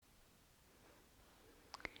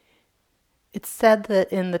It's said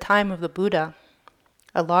that in the time of the Buddha,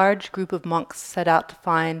 a large group of monks set out to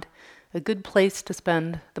find a good place to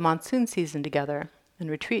spend the monsoon season together and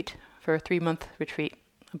retreat for a 3-month retreat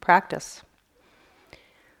and practice.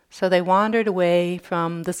 So they wandered away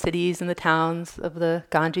from the cities and the towns of the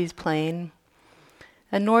Ganges plain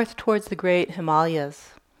and north towards the great Himalayas.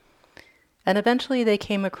 And eventually they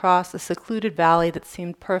came across a secluded valley that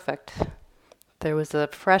seemed perfect. There was a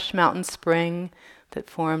fresh mountain spring that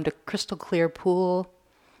formed a crystal clear pool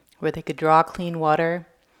where they could draw clean water.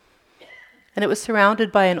 And it was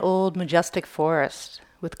surrounded by an old majestic forest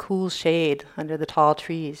with cool shade under the tall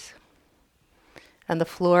trees, and the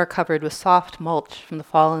floor covered with soft mulch from the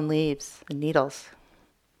fallen leaves and needles.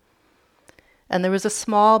 And there was a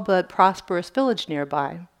small but prosperous village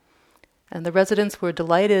nearby, and the residents were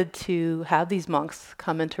delighted to have these monks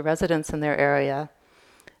come into residence in their area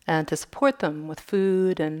and to support them with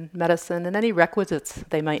food and medicine and any requisites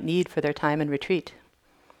they might need for their time in retreat,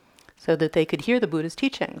 so that they could hear the Buddha's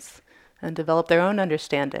teachings and develop their own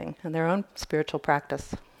understanding and their own spiritual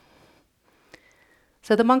practice.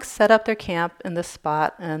 So the monks set up their camp in this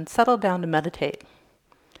spot and settled down to meditate.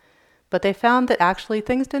 But they found that actually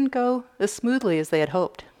things didn't go as smoothly as they had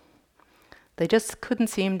hoped. They just couldn't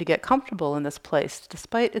seem to get comfortable in this place,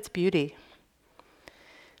 despite its beauty.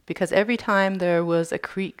 Because every time there was a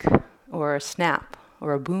creak or a snap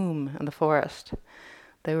or a boom in the forest,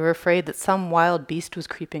 they were afraid that some wild beast was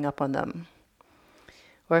creeping up on them.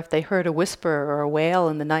 Or if they heard a whisper or a wail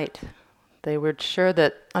in the night, they were sure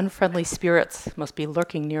that unfriendly spirits must be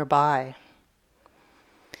lurking nearby.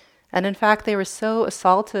 And in fact, they were so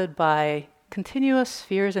assaulted by continuous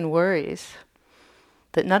fears and worries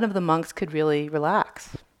that none of the monks could really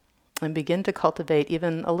relax and begin to cultivate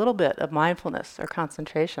even a little bit of mindfulness or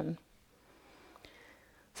concentration.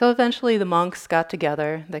 So eventually the monks got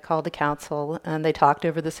together, they called a council, and they talked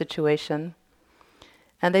over the situation.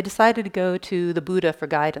 And they decided to go to the Buddha for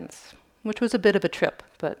guidance, which was a bit of a trip,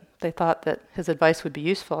 but they thought that his advice would be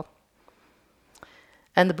useful.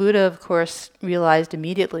 And the Buddha, of course, realized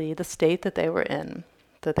immediately the state that they were in,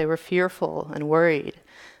 that they were fearful and worried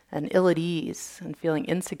and ill at ease and feeling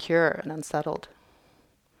insecure and unsettled.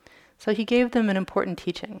 So he gave them an important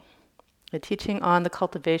teaching, a teaching on the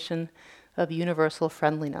cultivation of universal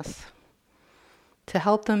friendliness, to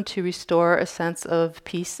help them to restore a sense of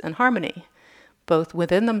peace and harmony, both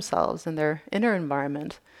within themselves and their inner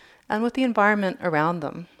environment, and with the environment around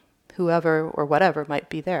them, whoever or whatever might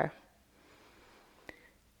be there.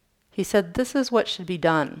 He said, this is what should be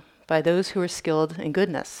done by those who are skilled in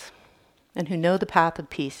goodness and who know the path of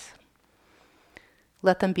peace.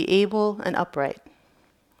 Let them be able and upright,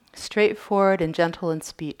 straightforward and gentle in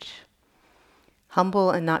speech,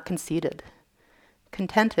 humble and not conceited,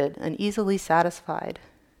 contented and easily satisfied,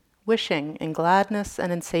 wishing in gladness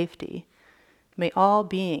and in safety. May all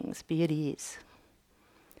beings be at ease.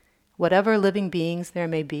 Whatever living beings there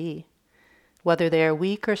may be, whether they are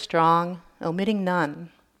weak or strong, omitting none,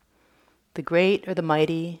 the great or the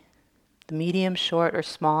mighty, the medium, short, or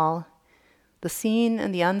small, the seen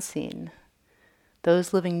and the unseen,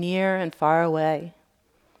 those living near and far away,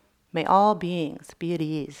 may all beings be at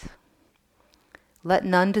ease. Let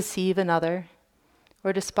none deceive another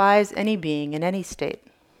or despise any being in any state.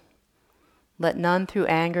 Let none through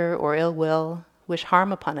anger or ill will wish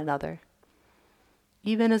harm upon another.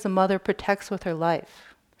 Even as a mother protects with her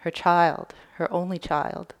life, her child, her only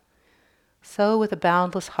child, so with a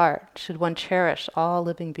boundless heart should one cherish all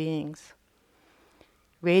living beings,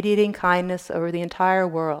 radiating kindness over the entire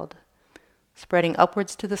world, spreading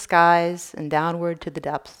upwards to the skies and downward to the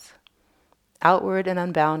depths, outward and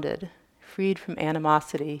unbounded, freed from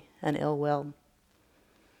animosity and ill will.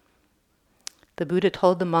 The Buddha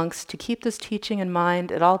told the monks to keep this teaching in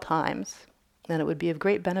mind at all times, and it would be of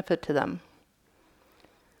great benefit to them.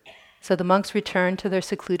 So the monks returned to their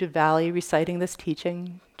secluded valley, reciting this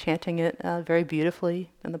teaching, chanting it very beautifully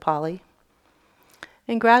in the Pali,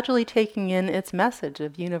 and gradually taking in its message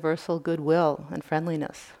of universal goodwill and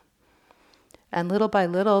friendliness. And little by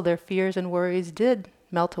little, their fears and worries did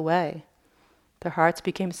melt away. Their hearts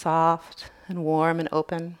became soft and warm and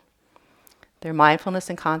open. Their mindfulness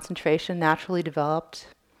and concentration naturally developed.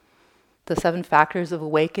 The 7 factors of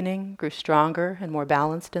awakening grew stronger and more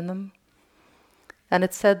balanced in them. And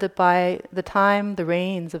it's said that by the time the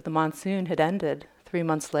rains of the monsoon had ended, 3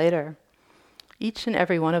 months later, each and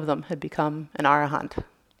every one of them had become an arahant,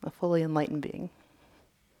 a fully enlightened being.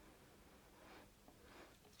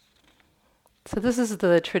 So this is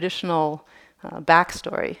the traditional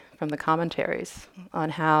backstory from the commentaries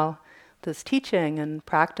on how this teaching and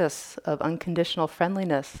practice of unconditional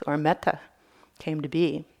friendliness, or metta, came to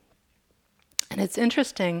be. And it's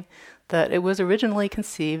interesting that it was originally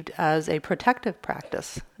conceived as a protective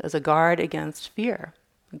practice, as a guard against fear,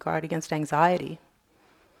 a guard against anxiety.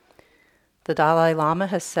 The Dalai Lama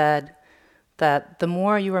has said that the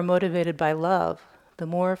more you are motivated by love, the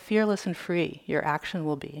more fearless and free your action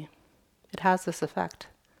will be. It has this effect.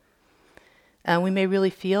 And we may really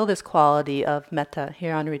feel this quality of metta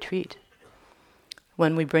here on retreat.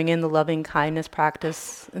 When we bring in the loving kindness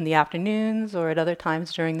practice in the afternoons or at other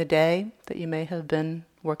times during the day that you may have been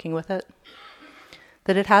working with it,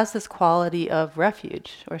 that it has this quality of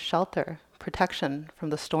refuge or shelter, protection from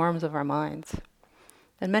the storms of our minds.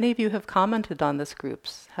 And many of you have commented on this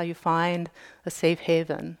groups, how you find a safe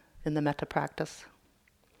haven in the metta practice.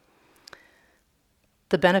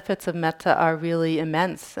 The benefits of metta are really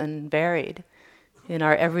immense and varied. In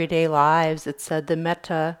our everyday lives, it's said that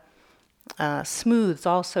metta smooths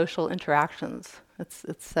all social interactions. It's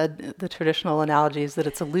said, the traditional analogy is that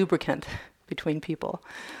it's a lubricant between people,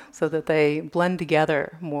 so that they blend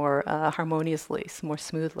together more harmoniously, more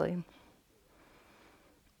smoothly.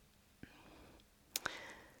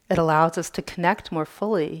 It allows us to connect more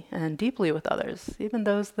fully and deeply with others, even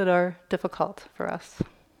those that are difficult for us.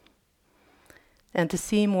 And to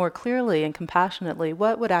see more clearly and compassionately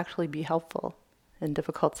what would actually be helpful in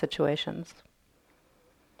difficult situations.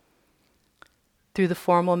 Through the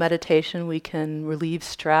formal meditation, we can relieve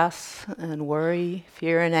stress and worry,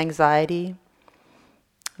 fear and anxiety.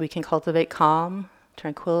 We can cultivate calm,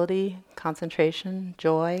 tranquility, concentration,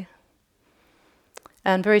 joy.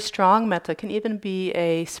 And very strong metta can even be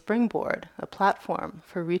a springboard, a platform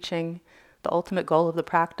for reaching the ultimate goal of the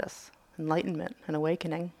practice, enlightenment and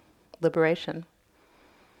awakening, liberation.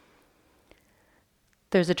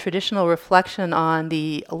 There's a traditional reflection on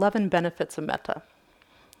the 11 benefits of metta.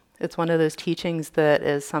 It's one of those teachings that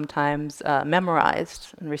is sometimes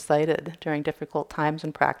memorized and recited during difficult times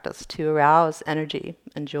in practice to arouse energy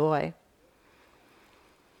and joy.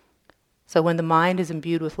 So when the mind is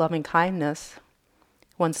imbued with loving kindness,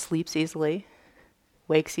 one sleeps easily,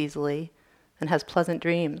 wakes easily, and has pleasant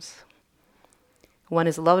dreams. One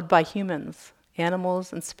is loved by humans,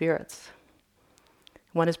 animals, and spirits.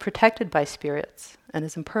 One is protected by spirits and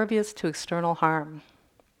is impervious to external harm.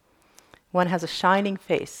 One has a shining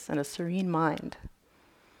face and a serene mind.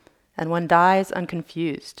 And one dies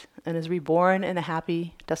unconfused and is reborn in a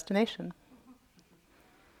happy destination.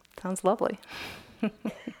 Sounds lovely.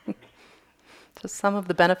 So some of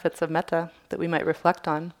the benefits of metta that we might reflect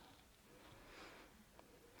on.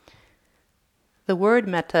 The word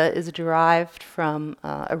metta is derived from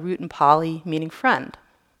a root in Pali meaning friend.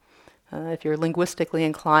 If you're linguistically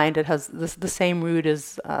inclined, it has the same root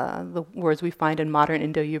as the words we find in modern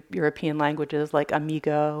Indo-European languages like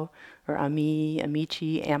amigo or ami,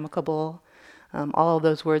 amici, amicable. All of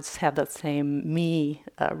those words have that same mi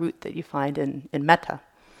root that you find in metta,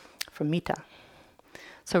 from mita.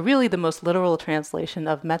 So really the most literal translation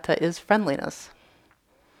of metta is friendliness.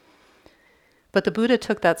 But the Buddha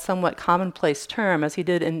took that somewhat commonplace term, as he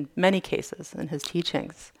did in many cases in his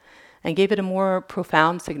teachings, and gave it a more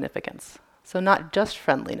profound significance. So not just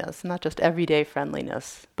friendliness, not just everyday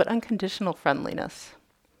friendliness, but unconditional friendliness.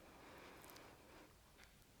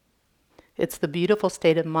 It's the beautiful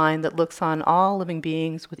state of mind that looks on all living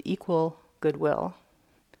beings with equal goodwill,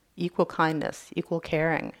 equal kindness, equal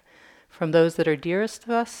caring, from those that are dearest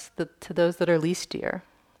to us to those that are least dear,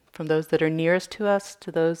 from those that are nearest to us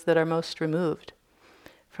to those that are most removed,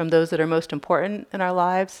 from those that are most important in our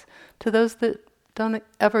lives to those that don't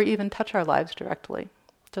ever even touch our lives directly,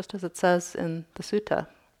 just as it says in the sutta.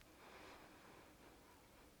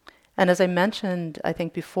 And as I mentioned, I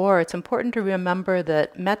think before, it's important to remember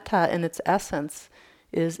that metta in its essence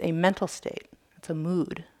is a mental state. It's a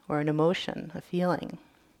mood or an emotion, a feeling.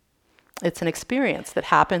 It's an experience that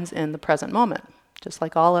happens in the present moment, just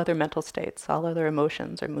like all other mental states, all other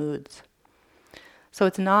emotions or moods. So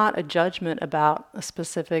it's not a judgment about a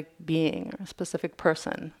specific being or a specific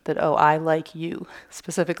person that, oh, I like you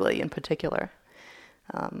specifically in particular.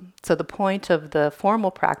 So the point of the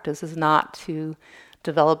formal practice is not to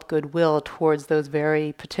develop goodwill towards those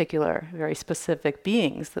very particular, very specific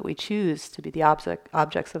beings that we choose to be the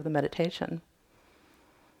objects of the meditation.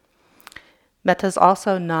 Metta is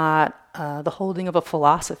also not the holding of a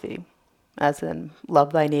philosophy, as in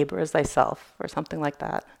love thy neighbor as thyself or something like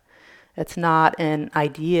that. It's not an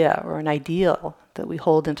idea or an ideal that we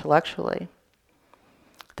hold intellectually,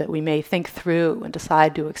 that we may think through and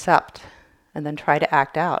decide to accept and then try to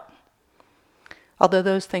act out. Although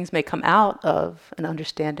those things may come out of an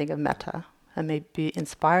understanding of metta and may be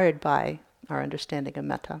inspired by our understanding of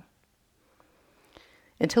metta.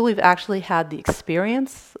 Until we've actually had the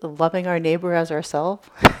experience of loving our neighbor as ourselves,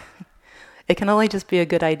 It can only just be a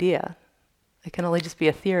good idea. It can only just be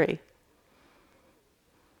a theory.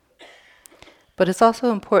 But it's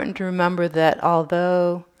also important to remember that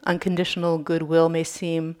although unconditional goodwill may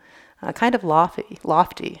seem kind of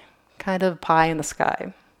lofty, kind of pie in the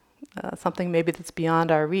sky, something maybe that's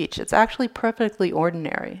beyond our reach, it's actually perfectly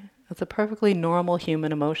ordinary. It's a perfectly normal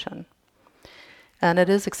human emotion. And it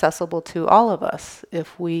is accessible to all of us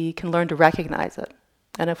if we can learn to recognize it,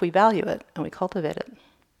 and if we value it and we cultivate it.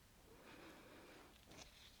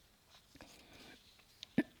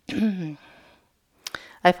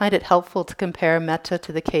 I find it helpful to compare metta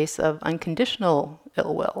to the case of unconditional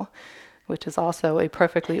ill will, which is also a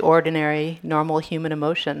perfectly ordinary, normal human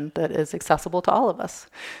emotion that is accessible to all of us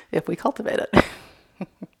if we cultivate it.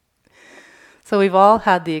 So we've all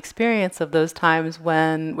had the experience of those times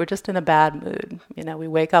when we're just in a bad mood. We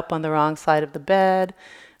wake up on the wrong side of the bed,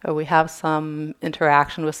 or we have some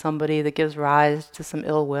interaction with somebody that gives rise to some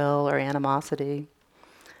ill will or animosity.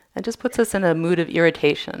 It just puts us in a mood of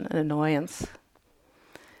irritation and annoyance.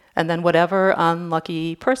 And then whatever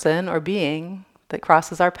unlucky person or being that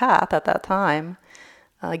crosses our path at that time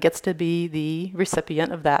gets to be the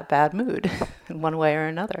recipient of that bad mood in one way or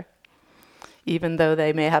another. Even though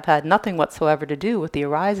they may have had nothing whatsoever to do with the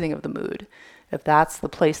arising of the mood, if that's the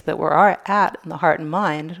place that we're at in the heart and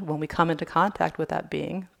mind, when we come into contact with that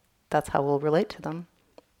being, that's how we'll relate to them.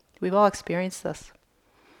 We've all experienced this.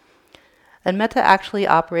 And metta actually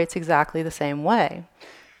operates exactly the same way.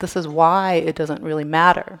 This is why it doesn't really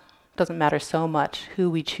matter. It doesn't matter so much who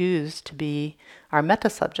we choose to be our metta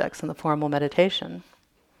subjects in the formal meditation.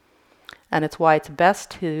 And it's why it's best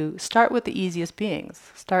to start with the easiest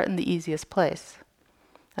beings, start in the easiest place,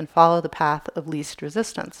 and follow the path of least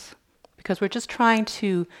resistance. Because we're just trying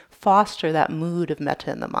to foster that mood of metta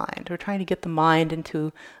in the mind. We're trying to get the mind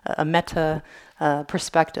into a metta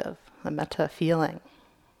perspective, a metta feeling,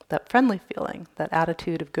 that friendly feeling, that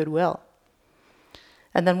attitude of goodwill.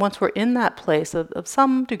 And then once we're in that place of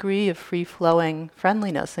some degree of free-flowing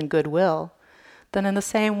friendliness and goodwill, then in the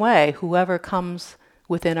same way, whoever comes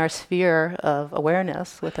within our sphere of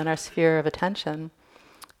awareness, within our sphere of attention,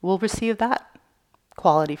 will receive that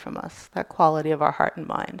quality from us, that quality of our heart and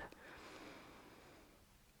mind.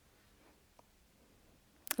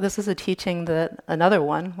 This is a teaching that, another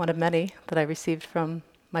one of many, that I received from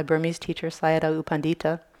my Burmese teacher, Sayadaw U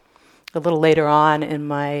Pandita, a little later on in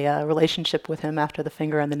my relationship with him after the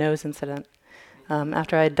finger and the nose incident.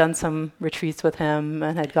 After I had done some retreats with him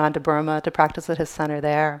and had gone to Burma to practice at his center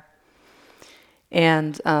there.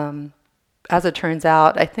 And as it turns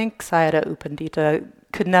out, I think Sayadaw U Pandita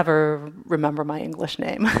could never remember my English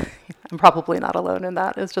name. I'm probably not alone in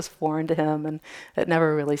that. It was just foreign to him, and it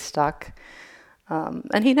never really stuck.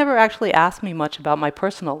 And he never actually asked me much about my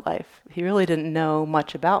personal life. He really didn't know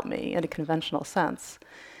much about me in a conventional sense.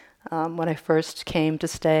 When I first came to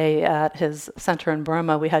stay at his center in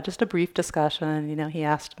Burma, we had just a brief discussion. He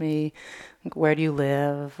asked me, where do you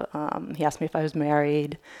live? He asked me if I was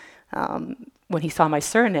married. When he saw my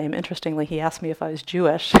surname, interestingly, he asked me if I was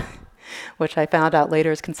Jewish, which I found out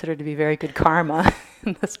later is considered to be very good karma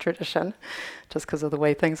in this tradition, just because of the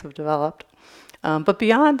way things have developed. But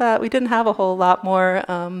beyond that, we didn't have a whole lot more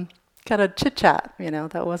kind of chit-chat.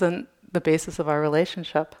 That wasn't the basis of our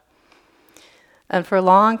relationship. And for a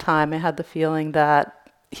long time, I had the feeling that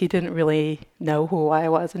he didn't really know who I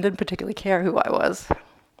was and didn't particularly care who I was.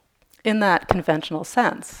 In that conventional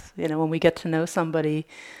sense, when we get to know somebody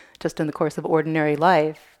just in the course of ordinary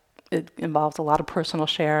life, it involves a lot of personal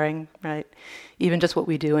sharing, right? Even just what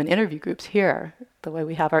we do in interview groups here, the way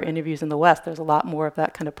we have our interviews in the West, there's a lot more of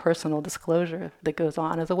that kind of personal disclosure that goes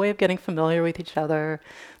on as a way of getting familiar with each other,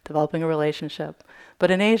 developing a relationship.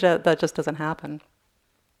 But in Asia, that just doesn't happen.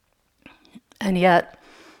 And yet,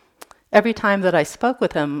 every time that I spoke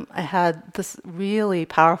with him, I had this really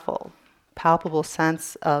powerful, palpable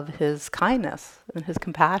sense of his kindness and his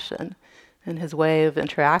compassion and his way of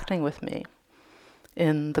interacting with me,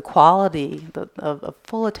 in the quality of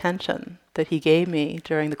full attention that he gave me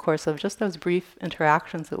during the course of just those brief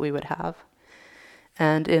interactions that we would have,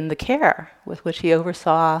 and in the care with which he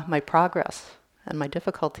oversaw my progress and my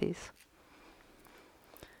difficulties.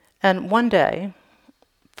 And one day,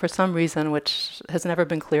 for some reason which has never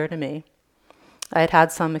been clear to me, I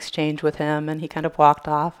had some exchange with him, and he kind of walked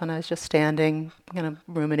off, and I was just standing,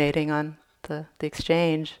 ruminating on the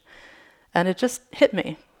exchange, and it just hit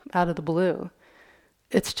me out of the blue.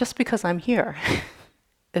 It's just because I'm here.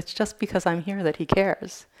 It's just because I'm here that he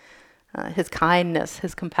cares. His kindness,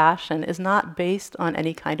 his compassion is not based on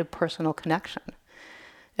any kind of personal connection.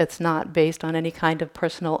 It's not based on any kind of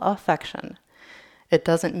personal affection. It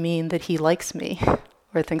doesn't mean that he likes me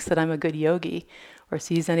or thinks that I'm a good yogi, or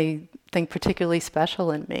sees anything particularly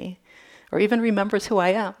special in me, or even remembers who I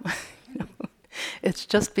am. It's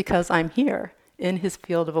just because I'm here in his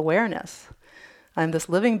field of awareness. I'm this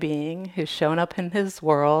living being who's shown up in his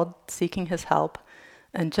world, seeking his help,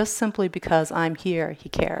 and just simply because I'm here, he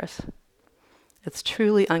cares. It's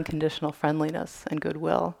truly unconditional friendliness and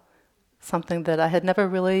goodwill, something that I had never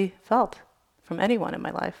really felt from anyone in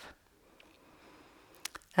my life.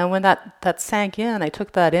 And when that sank in, I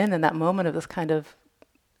took that in that moment of this kind of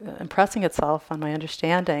impressing itself on my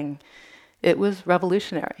understanding, it was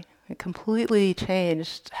revolutionary. It completely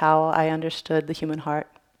changed how I understood the human heart.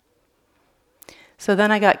 So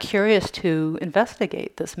then I got curious to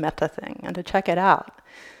investigate this metta thing and to check it out.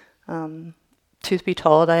 Truth be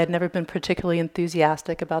told, I had never been particularly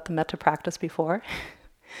enthusiastic about the metta practice before.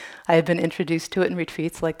 I had been introduced to it in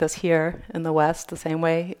retreats like this here in the West, the same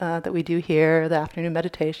way that we do here, the afternoon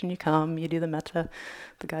meditation. You come, you do the metta,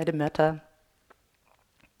 the guided metta.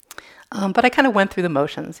 But I kind of went through the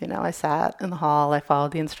motions, I sat in the hall, I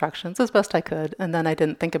followed the instructions as best I could, and then I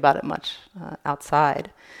didn't think about it much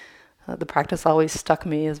outside. The practice always struck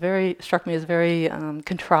me as very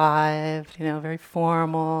contrived, very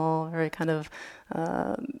formal, very kind of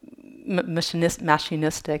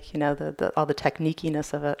machinistic, all the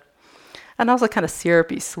techniquiness of it. And also kind of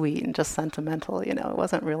syrupy sweet and just sentimental, it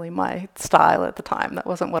wasn't really my style at the time. That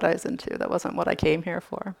wasn't what I was into. That wasn't what I came here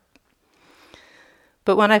for.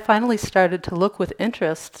 But when I finally started to look with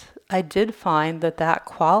interest, I did find that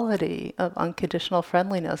quality of unconditional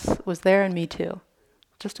friendliness was there in me too.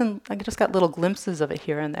 I just got little glimpses of it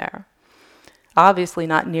here and there. Obviously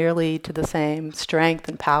not nearly to the same strength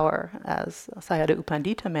and power as Sayadaw U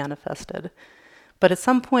Pandita manifested. But at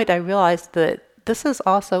some point I realized that this is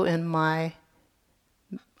also in my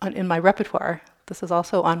repertoire. This is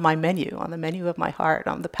also on my menu, on the menu of my heart,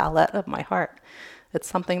 on the palette of my heart. It's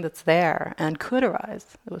something that's there and could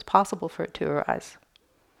arise. It was possible for it to arise.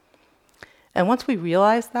 And once we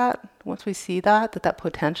realize that, once we see that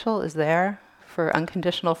potential is there for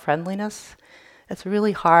unconditional friendliness, it's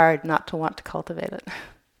really hard not to want to cultivate it.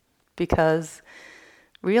 Because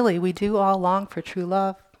really, we do all long for true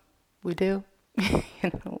love. We do.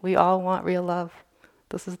 We all want real love.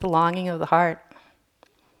 This is the longing of the heart.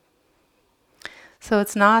 So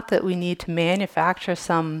it's not that we need to manufacture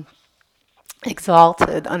some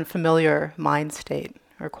exalted, unfamiliar mind state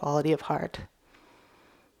or quality of heart.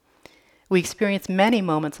 We experience many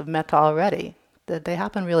moments of metta already. They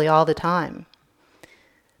happen really all the time.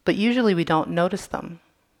 But usually we don't notice them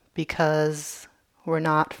because we're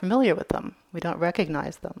not familiar with them. We don't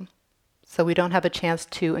recognize them. So we don't have a chance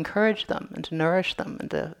to encourage them and to nourish them and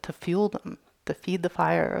to fuel them, to feed the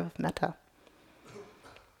fire of metta.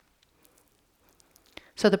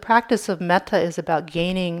 So the practice of metta is about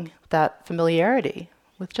gaining that familiarity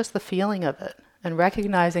with just the feeling of it and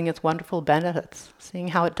recognizing its wonderful benefits, seeing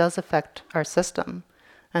how it does affect our system,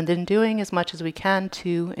 and then doing as much as we can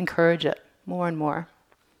to encourage it more and more.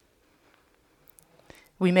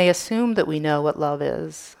 We may assume that we know what love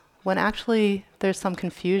is, when actually there's some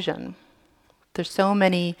confusion. There's so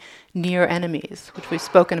many near enemies, which we've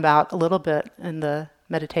spoken about a little bit in the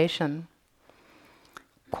meditation.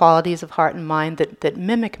 Qualities of heart and mind that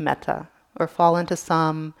mimic metta or fall into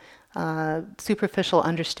some superficial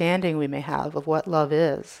understanding we may have of what love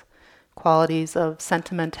is. Qualities of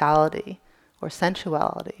sentimentality or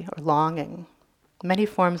sensuality or longing. Many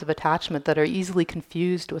forms of attachment that are easily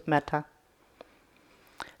confused with metta.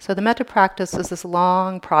 So the metta practice is this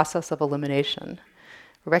long process of elimination,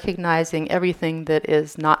 recognizing everything that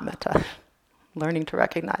is not metta, learning to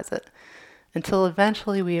recognize it, until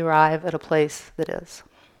eventually we arrive at a place that is.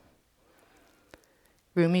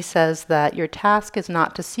 Rumi says that your task is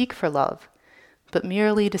not to seek for love, but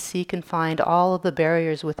merely to seek and find all of the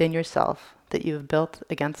barriers within yourself that you have built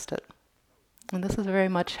against it. And this is very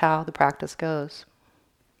much how the practice goes.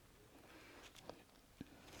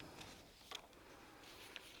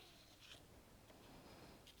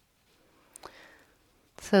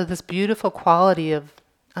 So this beautiful quality of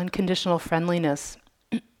unconditional friendliness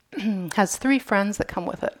has three friends that come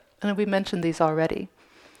with it. And we mentioned these already.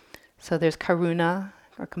 So there's karuna,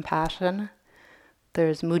 or compassion.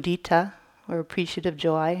 There's mudita, or appreciative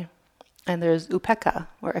joy. And there's upekkha,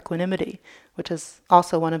 or equanimity, which is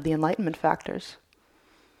also one of the enlightenment factors.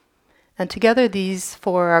 And together these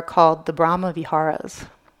four are called the Brahma Viharas,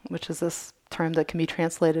 which is this term that can be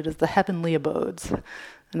translated as the heavenly abodes.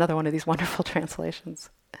 Another one of these wonderful translations.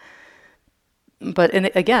 But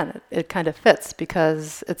again, it kind of fits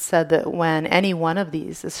because it's said that when any one of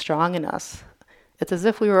these is strong in us, it's as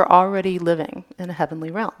if we were already living in a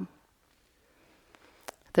heavenly realm.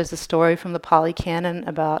 There's a story from the Pali Canon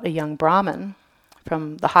about a young Brahmin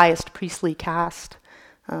from the highest priestly caste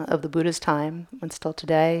of the Buddha's time, and still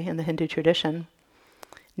today in the Hindu tradition,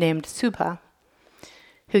 named Subha,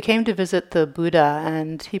 who came to visit the Buddha,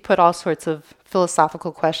 and he put all sorts of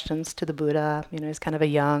philosophical questions to the Buddha. He's kind of a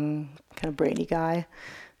young, kind of brainy guy,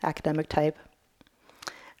 academic type.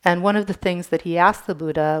 And one of the things that he asked the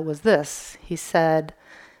Buddha was this. He said,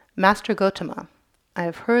 "Master Gotama, I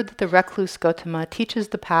have heard that the recluse Gotama teaches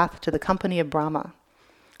the path to the company of Brahma.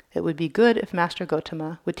 It would be good if Master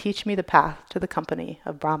Gotama would teach me the path to the company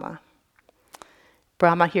of Brahma."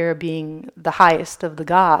 Brahma here being the highest of the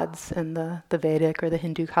gods in the Vedic or the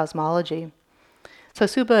Hindu cosmology. So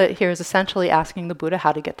Subha here is essentially asking the Buddha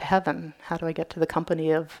how to get to heaven. How do I get to the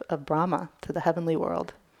company of Brahma, to the heavenly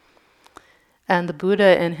world? And the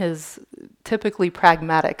Buddha, in his typically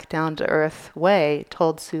pragmatic, down-to-earth way,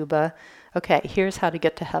 told Subha, okay, here's how to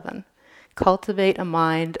get to heaven. Cultivate a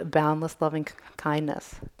mind of boundless loving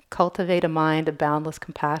kindness. Cultivate a mind of boundless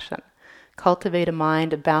compassion. Cultivate a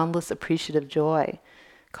mind of boundless appreciative joy.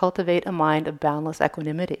 Cultivate a mind of boundless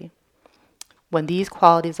equanimity. When these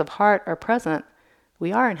qualities of heart are present,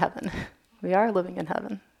 we are in heaven. We are living in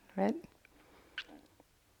heaven, right?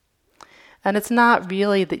 And it's not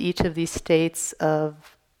really that each of these states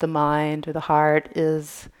of the mind or the heart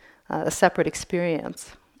is a separate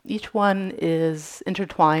experience. Each one is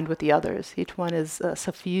intertwined with the others. Each one is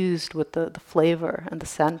suffused with the flavor and the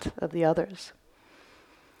scent of the others.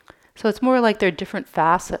 So it's more like they're different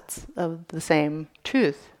facets of the same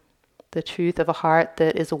truth. The truth of a heart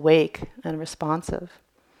that is awake and responsive.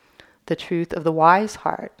 The truth of the wise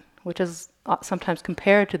heart, which is sometimes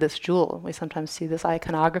compared to this jewel. We sometimes see this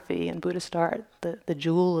iconography in Buddhist art, the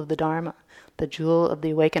jewel of the Dharma, the jewel of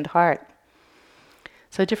the awakened heart.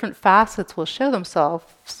 So different facets will show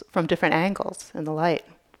themselves from different angles in the light,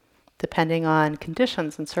 depending on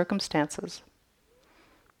conditions and circumstances.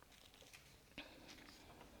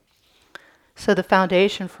 So the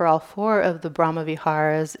foundation for all four of the Brahma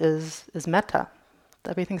Viharas is metta.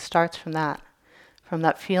 Everything starts from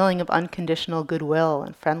that feeling of unconditional goodwill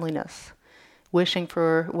and friendliness, wishing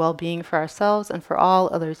for well-being for ourselves and for all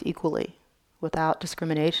others equally, without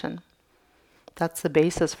discrimination. That's the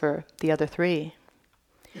basis for the other three.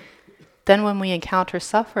 Then when we encounter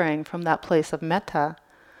suffering from that place of metta,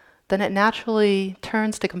 then it naturally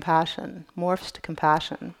turns to compassion, morphs to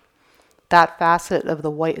compassion. That facet of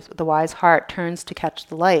the wise heart turns to catch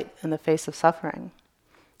the light in the face of suffering,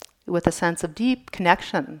 with a sense of deep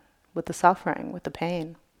connection with the suffering, with the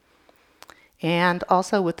pain, and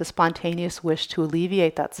also with the spontaneous wish to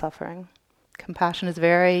alleviate that suffering. Compassion is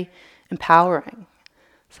very empowering.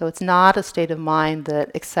 So it's not a state of mind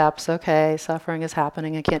that accepts, okay, suffering is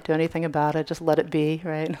happening, I can't do anything about it, just let it be,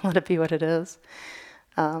 right? Let it be what it is.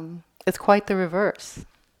 It's quite the reverse.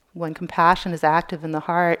 When compassion is active in the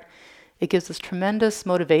heart, it gives us tremendous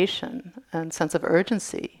motivation and sense of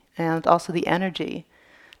urgency, and also the energy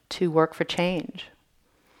to work for change.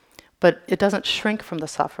 But it doesn't shrink from the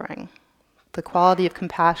suffering. The quality of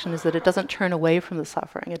compassion is that it doesn't turn away from the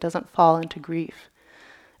suffering. It doesn't fall into grief.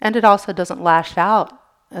 And it also doesn't lash out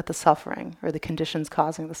at the suffering or the conditions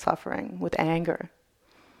causing the suffering with anger.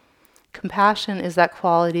 Compassion is that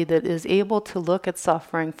quality that is able to look at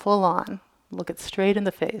suffering full on, look it straight in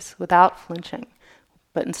the face without flinching,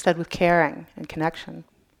 but instead with caring and connection.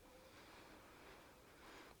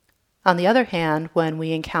 On the other hand, when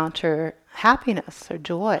we encounter happiness or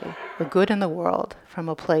joy or good in the world from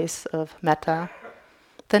a place of metta,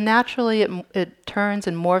 then naturally it turns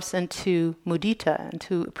and morphs into mudita,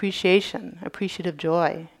 into appreciation, appreciative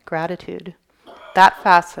joy, gratitude. That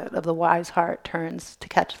facet of the wise heart turns to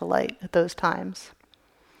catch the light at those times.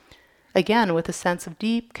 Again, with a sense of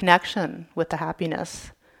deep connection with the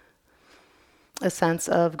happiness, a sense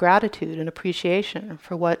of gratitude and appreciation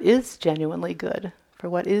for what is genuinely good, for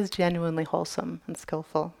what is genuinely wholesome and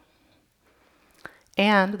skillful.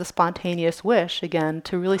 And the spontaneous wish, again,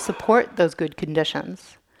 to really support those good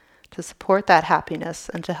conditions, to support that happiness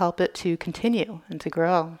and to help it to continue and to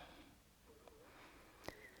grow.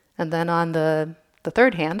 And then on the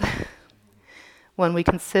third hand, when we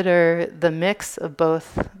consider the mix of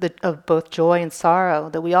both joy and sorrow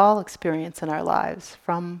that we all experience in our lives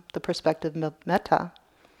from the perspective of metta,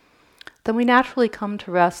 then we naturally come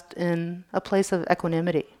to rest in a place of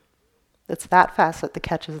equanimity. It's that facet that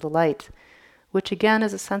catches the light, which again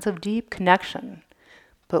is a sense of deep connection,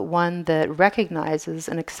 but one that recognizes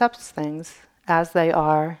and accepts things as they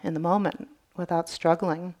are in the moment without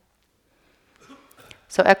struggling.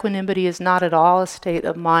 So equanimity is not at all a state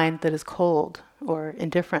of mind that is cold or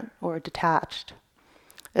indifferent or detached.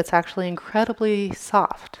 It's actually incredibly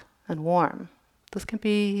soft and warm. This can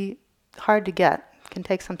be hard to get, can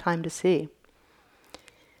take some time to see.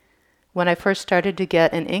 When I first started to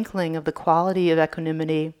get an inkling of the quality of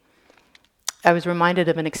equanimity, I was reminded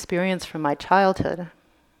of an experience from my childhood.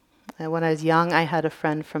 When I was young, I had a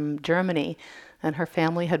friend from Germany, and her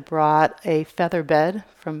family had brought a feather bed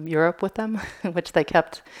from Europe with them, which they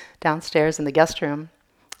kept downstairs in the guest room,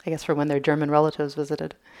 I guess for when their German relatives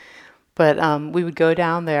visited. But we would go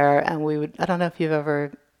down there, and I don't know if you've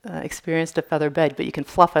ever experienced a feather bed, but you can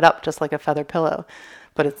fluff it up just like a feather pillow,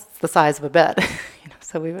 but it's the size of a bed.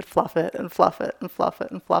 So we would fluff it and fluff it and fluff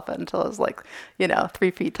it and fluff it until it was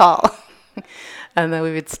 3 feet tall. And then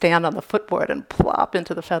we would stand on the footboard and plop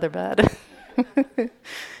into the feather bed,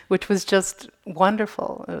 which was just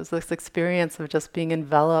wonderful. It was this experience of just being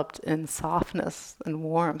enveloped in softness and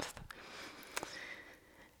warmth.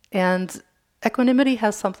 And equanimity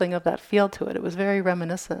has something of that feel to it. It was very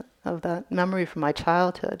reminiscent of that memory from my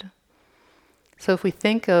childhood. So if we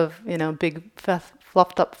think of, big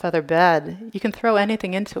fluffed up feather bed, you can throw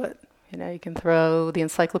anything into it. You can throw the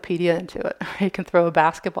encyclopedia into it, or you can throw a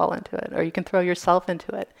basketball into it, or you can throw yourself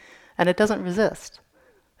into it, and it doesn't resist.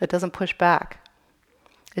 It doesn't push back.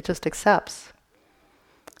 It just accepts.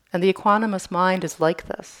 And the equanimous mind is like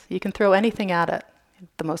this. You can throw anything at it.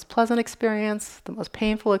 The most pleasant experience, the most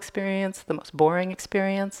painful experience, the most boring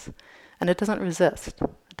experience, and it doesn't resist.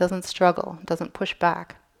 It doesn't struggle. It doesn't push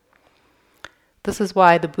back. This is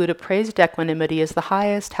why the Buddha praised equanimity as the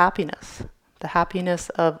highest happiness, the happiness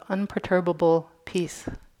of unperturbable peace.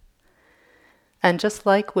 And just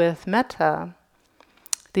like with metta,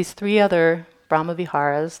 these 3 other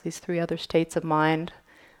Brahmaviharas, these 3 other states of mind,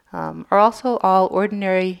 are also all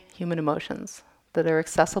ordinary human emotions that are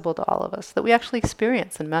accessible to all of us, that we actually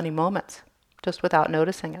experience in many moments, just without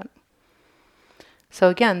noticing it. So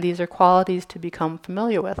again, these are qualities to become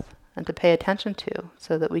familiar with and to pay attention to,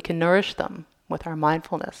 so that we can nourish them with our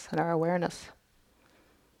mindfulness and our awareness.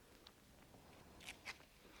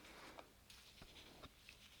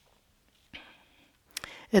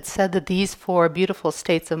 It's said that these 4 beautiful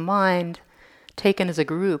states of mind, taken as a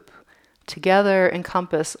group, together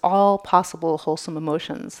encompass all possible wholesome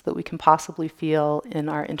emotions that we can possibly feel in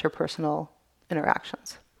our interpersonal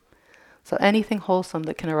interactions. So anything wholesome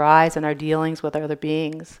that can arise in our dealings with other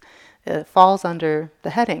beings, it falls under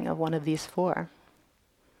the heading of one of these 4.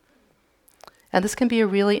 And this can be a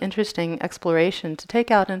really interesting exploration to take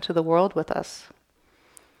out into the world with us.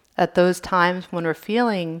 At those times when we're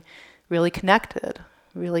feeling really connected,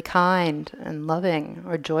 really kind and loving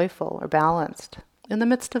or joyful or balanced, in the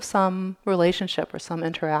midst of some relationship or some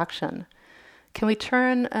interaction, can we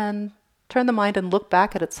turn the mind and look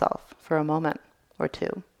back at itself for a moment or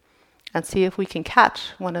two and see if we can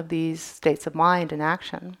catch one of these states of mind in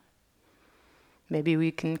action? Maybe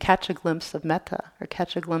we can catch a glimpse of metta, or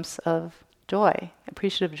catch a glimpse of joy,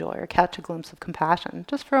 appreciative joy, or catch a glimpse of compassion,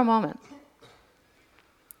 just for a moment.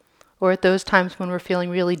 Or at those times when we're feeling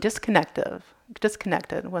really disconnected,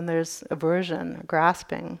 when there's aversion or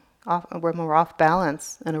grasping, when we're off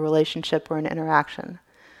balance in a relationship or an interaction,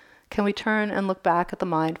 can we turn and look back at the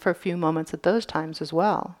mind for a few moments at those times as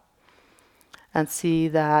well, and see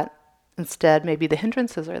that instead maybe the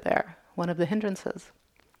hindrances are there, one of the hindrances,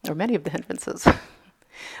 or many of the hindrances,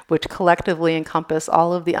 which collectively encompass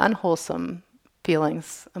all of the unwholesome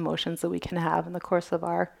feelings, emotions that we can have in the course of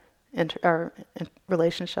our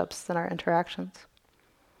relationships and our interactions.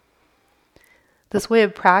 This way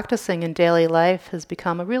of practicing in daily life has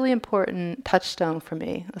become a really important touchstone for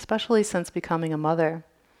me, especially since becoming a mother.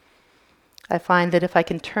 I find that if I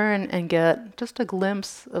can turn and get just a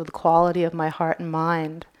glimpse of the quality of my heart and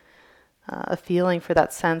mind, a feeling for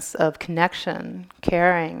that sense of connection,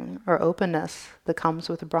 caring, or openness that comes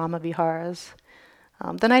with the Brahmaviharas,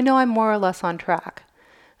 then I know I'm more or less on track.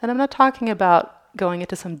 And I'm not talking about going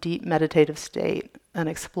into some deep meditative state and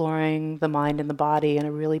exploring the mind and the body in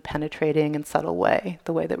a really penetrating and subtle way,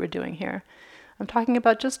 the way that we're doing here. I'm talking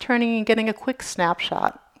about just turning and getting a quick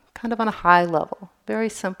snapshot, kind of on a high level, very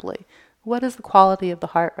simply. What is the quality of the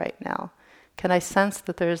heart right now? Can I sense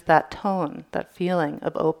that there's that tone, that feeling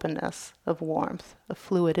of openness, of warmth, of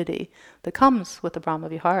fluidity that comes with the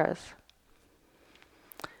Brahmaviharas?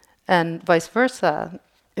 And vice versa,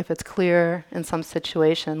 if it's clear in some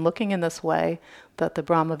situation, looking in this way, that the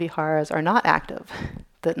Brahmaviharas are not active,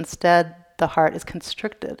 that instead the heart is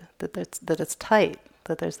constricted, that it's tight,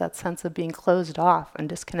 that there's that sense of being closed off and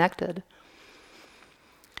disconnected,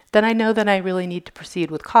 then I know that I really need to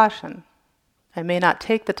proceed with caution. I may not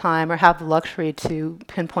take the time or have the luxury to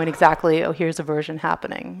pinpoint exactly, oh, here's aversion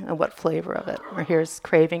happening, and what flavor of it, or here's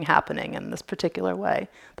craving happening in this particular way.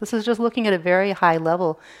 This is just looking at a very high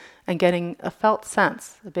level and getting a felt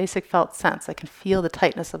sense, a basic felt sense. I can feel the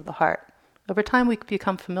tightness of the heart. Over time, we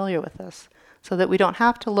become familiar with this so that we don't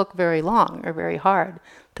have to look very long or very hard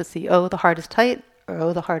to see, oh, the heart is tight, or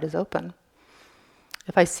oh, the heart is open.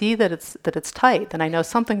 If I see that it's tight, then I know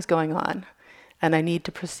something's going on, and I need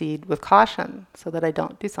to proceed with caution so that I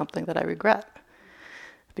don't do something that I regret,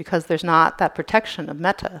 because there's not that protection of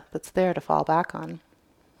metta that's there to fall back on.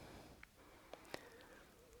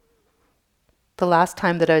 The last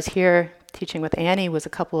time that I was here teaching with Annie was a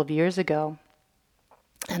couple of years ago,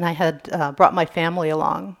 and I had brought my family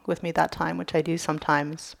along with me that time, which I do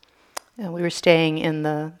sometimes. And we were staying in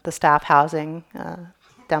the staff housing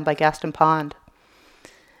down by Gaston Pond.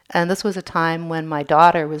 And this was a time when my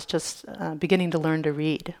daughter was just beginning to learn to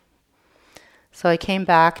read. So I came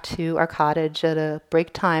back to our cottage at a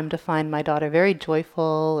break time to find my daughter very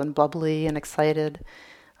joyful and bubbly and excited,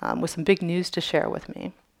 with some big news to share with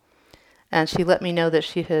me. And she let me know that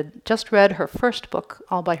she had just read her first book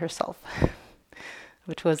all by herself,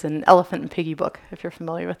 which was an Elephant and Piggy book, if you're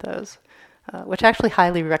familiar with those, which I actually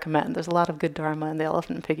highly recommend. There's a lot of good Dharma in the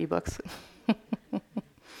Elephant and Piggy books.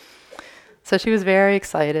 So she was very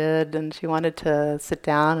excited, and she wanted to sit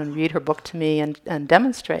down and read her book to me and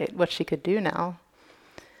demonstrate what she could do now.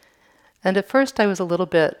 And at first I was a little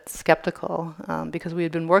bit skeptical, because we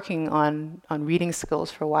had been working on reading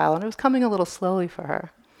skills for a while, and it was coming a little slowly for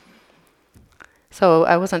her. So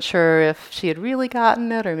I wasn't sure if she had really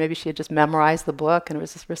gotten it, or maybe she had just memorized the book and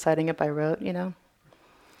was just reciting it by rote,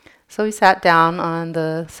 So we sat down on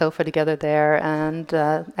the sofa together there, and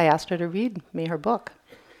I asked her to read me her book.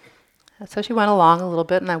 So she went along a little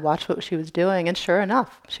bit, and I watched what she was doing, and sure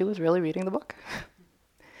enough, she was really reading the book.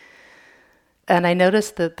 And I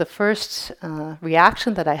noticed that the first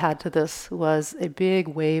reaction that I had to this was a big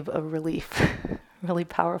wave of relief, really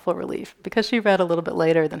powerful relief, because she read a little bit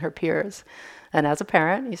later than her peers. And as a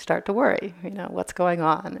parent, you start to worry, what's going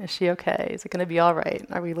on? Is she okay? Is it going to be all right?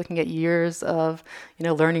 Are we looking at years of,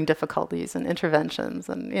 learning difficulties and interventions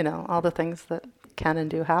and, all the things that can and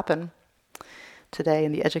do happen today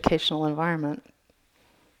in the educational environment?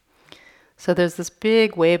 So there's this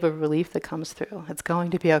big wave of relief that comes through. It's going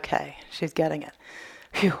to be okay. She's getting it.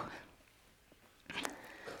 Phew.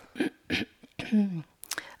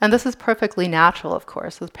 And this is perfectly natural, of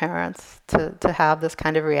course, as parents, to have this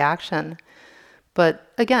kind of reaction.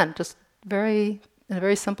 But again, just in a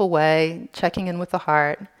very simple way, checking in with the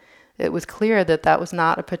heart, it was clear that that was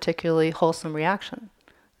not a particularly wholesome reaction.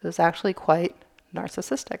 It was actually quite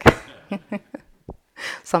narcissistic.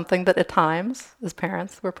 Something that at times, as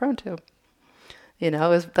parents, we're prone to.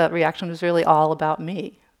 That reaction was really all about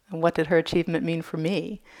me. And what did her achievement mean for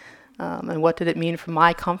me? And what did it mean for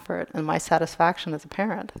my comfort and my satisfaction as a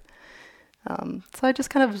parent? So I just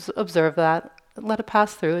kind of observed that, let it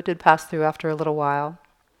pass through. It did pass through after a little while.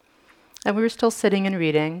 And we were still sitting and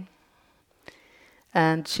reading.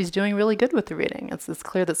 And she's doing really good with the reading. It's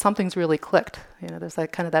clear that something's really clicked. There's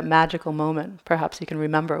that magical moment, perhaps you can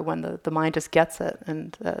remember, when the mind just gets it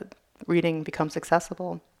and reading becomes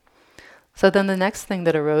accessible. So then the next thing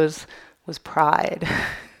that arose was pride.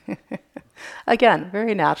 Again,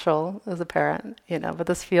 very natural as a parent, but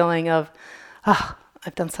this feeling of,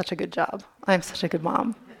 I've done such a good job. I'm such a good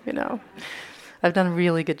mom, I've done a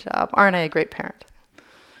really good job. Aren't I a great parent?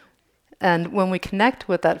 And when we connect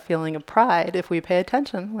with that feeling of pride, if we pay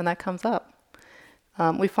attention when that comes up,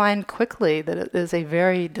 we find quickly that it is a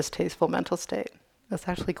very distasteful mental state. It's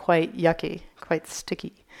actually quite yucky, quite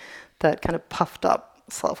sticky, that kind of puffed up,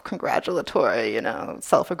 self-congratulatory,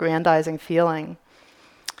 self-aggrandizing feeling.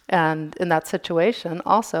 And in that situation,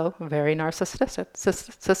 also very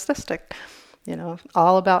narcissistic,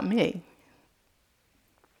 all about me.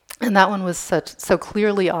 And that one was so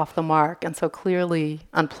clearly off the mark and so clearly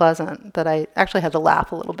unpleasant that I actually had to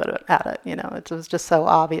laugh a little bit at it. It was just so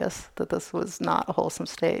obvious that this was not a wholesome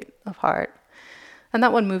state of heart. And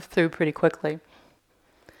that one moved through pretty quickly.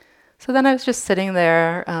 So then I was just sitting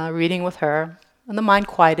there reading with her, and the mind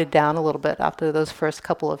quieted down a little bit after those first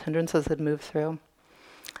couple of hindrances had moved through.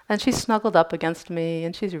 And she snuggled up against me,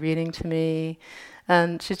 and she's reading to me,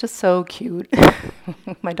 and she's just so cute.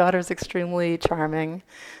 My daughter's extremely charming,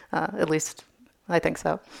 at least I think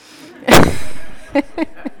so.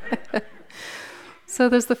 So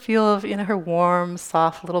there's the feel of her warm,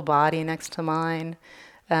 soft little body next to mine,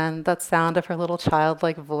 and that sound of her little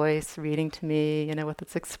childlike voice reading to me, with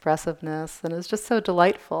its expressiveness, and it's just so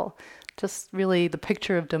delightful. Just really the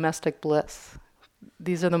picture of domestic bliss.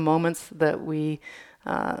 These are the moments that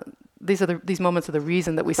these moments are the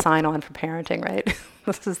reason that we sign on for parenting, right?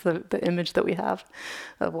 This is the image that we have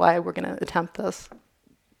of why we're going to attempt this.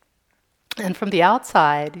 And from the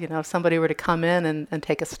outside, if somebody were to come in and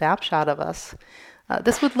take a snapshot of us,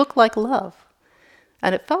 this would look like love.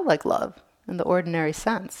 And it felt like love in the ordinary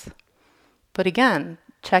sense. But again,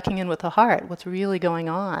 checking in with the heart, what's really going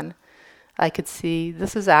on, I could see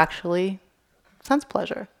this is actually sense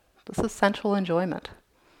pleasure. This is sensual enjoyment.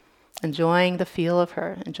 Enjoying the feel of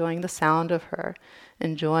her, enjoying the sound of her,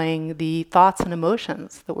 enjoying the thoughts and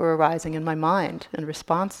emotions that were arising in my mind in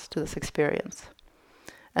response to this experience.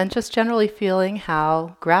 And just generally feeling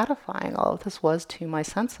how gratifying all of this was to my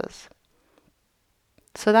senses.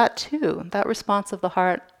 So that too, that response of the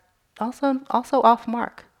heart, also off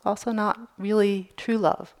mark, also not really true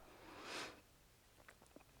love.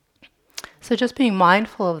 So just being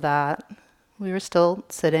mindful of that, we were still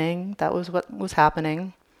sitting, that was what was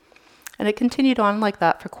happening. And it continued on like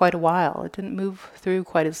that for quite a while. It didn't move through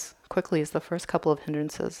quite as quickly as the first couple of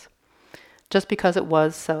hindrances, just because it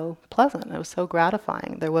was so pleasant, it was so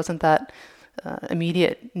gratifying. There wasn't that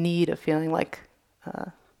immediate need of feeling like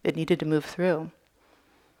it needed to move through.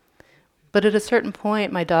 But at a certain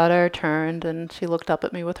point, my daughter turned and she looked up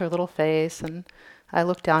at me with her little face, and I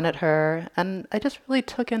looked down at her, and I just really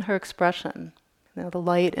took in her expression, the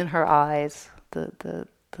light in her eyes, the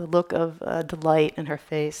look of delight in her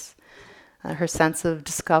face, her sense of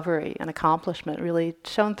discovery and accomplishment really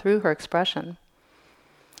shone through her expression.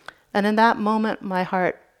 And in that moment, my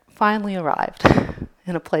heart finally arrived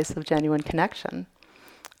in a place of genuine connection,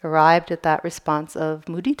 arrived at that response of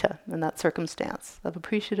mudita in that circumstance, of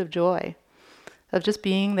appreciative joy, of just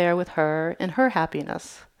being there with her in her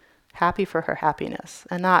happiness, happy for her happiness,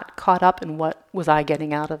 and not caught up in what was I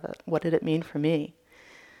getting out of it, what did it mean for me.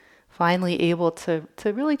 Finally able to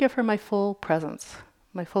really give her my full presence,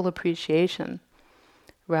 my full appreciation,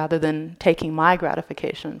 rather than taking my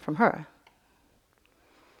gratification from her.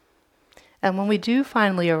 And when we do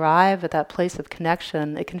finally arrive at that place of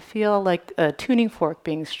connection, it can feel like a tuning fork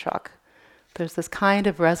being struck. There's this kind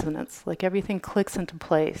of resonance, like everything clicks into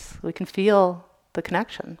place. We can feel the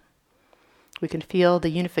connection. We can feel the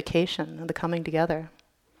unification and the coming together.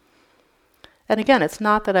 And again, it's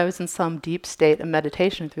not that I was in some deep state of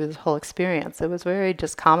meditation through this whole experience. It was very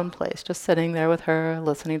just commonplace, just sitting there with her,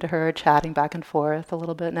 listening to her, chatting back and forth a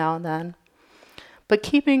little bit now and then. But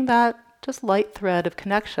keeping that just light thread of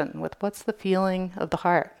connection with what's the feeling of the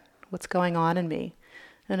heart, what's going on in me,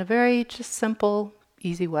 in a very just simple,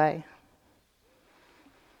 easy way.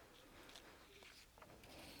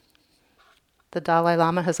 The Dalai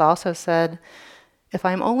Lama has also said, if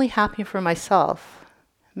I'm only happy for myself,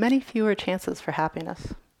 many fewer chances for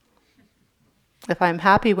happiness. If I'm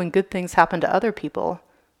happy when good things happen to other people,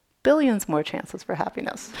 billions more chances for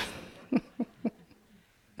happiness.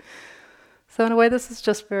 So in a way, this is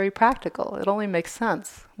just very practical. It only makes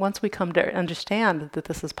sense once we come to understand that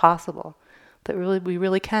this is possible, that we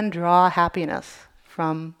really can draw happiness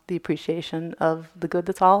from the appreciation of the good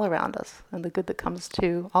that's all around us and the good that comes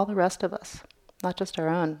to all the rest of us, not just our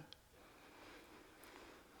own.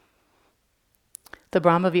 The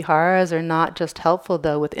Brahma Viharas are not just helpful,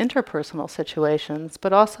 though, with interpersonal situations,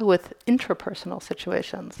 but also with intrapersonal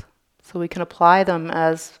situations. So we can apply them,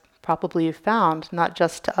 as probably you've found, not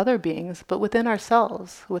just to other beings, but within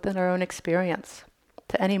ourselves, within our own experience,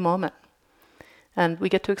 to any moment. And we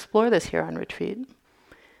get to explore this here on retreat.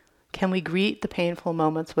 Can we greet the painful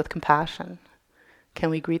moments with compassion?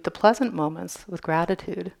 Can we greet the pleasant moments with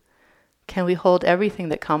gratitude? Can we hold everything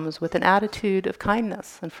that comes with an attitude of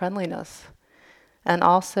kindness and friendliness? And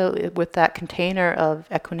also with that container of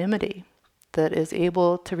equanimity that is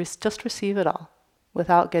able to just receive it all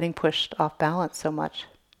without getting pushed off balance so much.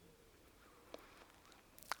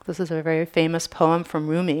 This is a very famous poem from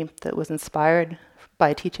Rumi that was inspired by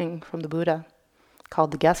a teaching from the Buddha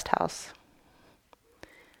called The Guest House.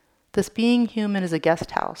 This being human is a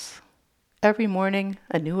guest house. Every morning,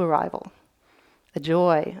 a new arrival. A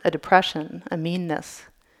joy, a depression, a meanness.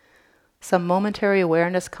 Some momentary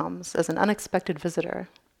awareness comes as an unexpected visitor.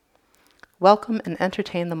 Welcome and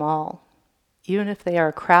entertain them all, even if they are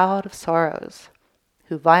a crowd of sorrows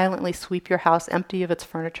who violently sweep your house empty of its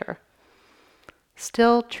furniture.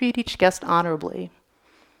 Still treat each guest honorably.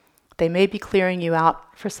 They may be clearing you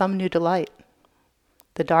out for some new delight.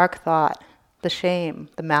 The dark thought, the shame,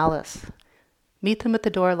 the malice. Meet them at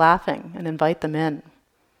the door laughing and invite them in.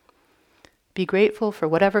 Be grateful for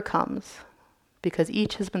whatever comes, because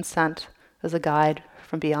each has been sent as a guide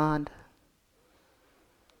from beyond.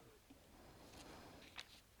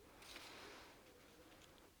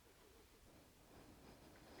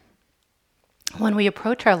 When we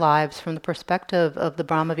approach our lives from the perspective of the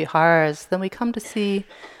Brahma Viharas, then we come to see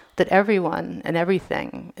that everyone and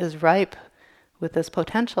everything is ripe with this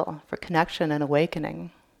potential for connection and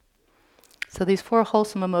awakening. So these four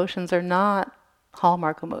wholesome emotions are not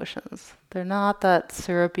hallmark emotions. They're not that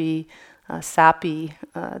syrupy, sappy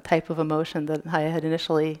type of emotion that I had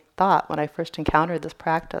initially thought when I first encountered this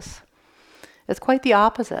practice. It's quite the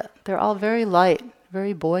opposite. They're all very light,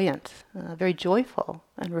 very buoyant, very joyful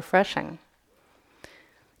and refreshing.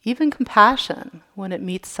 Even compassion, when it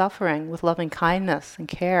meets suffering with loving kindness and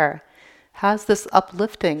care, has this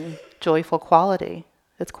uplifting, joyful quality.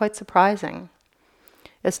 It's quite surprising.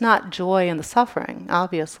 It's not joy in the suffering,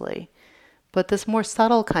 obviously, but this more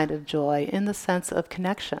subtle kind of joy in the sense of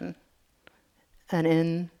connection and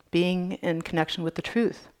in being in connection with the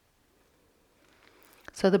truth.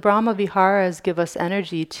 So the Brahma Viharas give us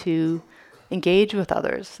energy to engage with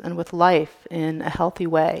others and with life in a healthy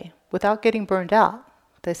way without getting burned out.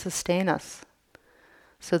 They sustain us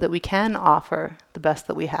so that we can offer the best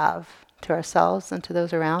that we have to ourselves and to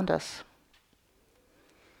those around us.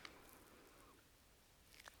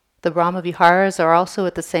 The Brahma Viharas are also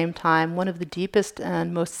at the same time one of the deepest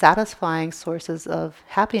and most satisfying sources of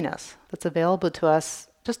happiness that's available to us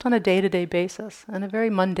just on a day-to-day basis in a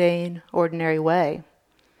very mundane, ordinary way.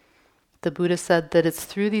 The Buddha said that it's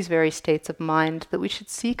through these very states of mind that we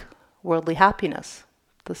should seek worldly happiness.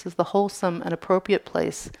 This is the wholesome and appropriate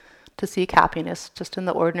place to seek happiness just in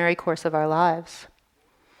the ordinary course of our lives.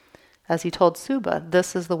 As he told Suba,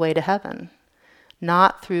 this is the way to heaven,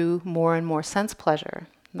 not through more and more sense pleasure,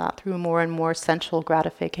 not through more and more sensual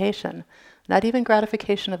gratification, not even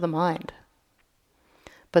gratification of the mind,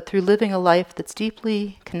 but through living a life that's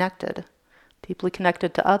deeply connected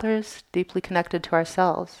to others, deeply connected to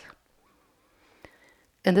ourselves.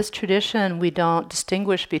 In this tradition, we don't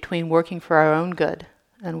distinguish between working for our own good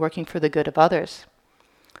and working for the good of others,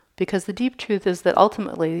 because the deep truth is that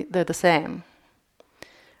ultimately they're the same.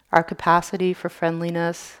 Our capacity for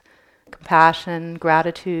friendliness, compassion,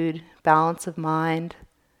 gratitude, balance of mind,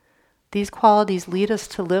 these qualities lead us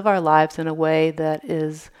to live our lives in a way that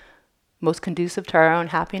is most conducive to our own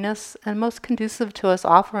happiness and most conducive to us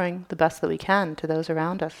offering the best that we can to those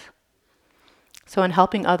around us. So in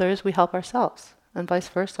helping others, we help ourselves, and vice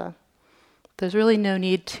versa. There's really no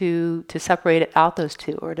need to separate out those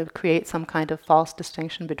two or to create some kind of false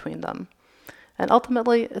distinction between them. And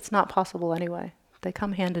ultimately, it's not possible anyway. They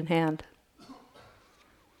come hand in hand.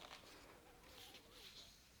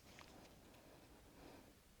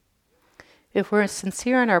 If we're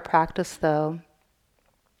sincere in our practice, though,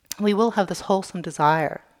 we will have this wholesome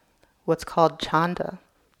desire, what's called chanda,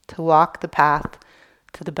 to walk the path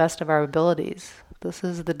to the best of our abilities. This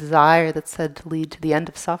is the desire that's said to lead to the end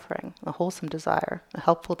of suffering, a wholesome desire, a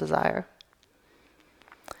helpful desire.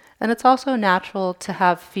 And it's also natural to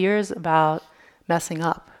have fears about messing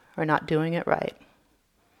up or not doing it right.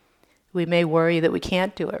 We may worry that we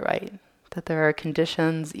can't do it right, that there are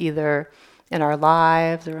conditions either in our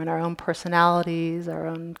lives or in our own personalities, our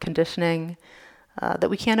own conditioning, that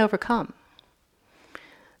we can't overcome.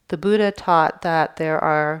 The Buddha taught that there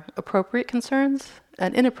are appropriate concerns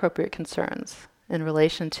and inappropriate concerns in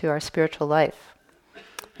relation to our spiritual life.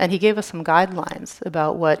 And he gave us some guidelines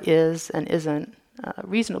about what is and isn't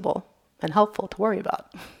reasonable and helpful to worry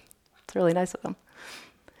about. It's really nice of him.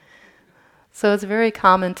 So it's very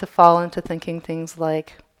common to fall into thinking things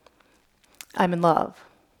like, I'm in love,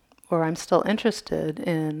 or I'm still interested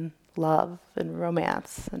in love and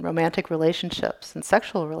romance and romantic relationships and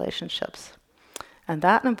sexual relationships. And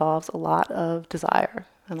that involves a lot of desire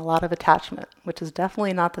and a lot of attachment, which is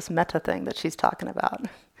definitely not this metta thing that she's talking about.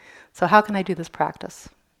 So how can I do this practice?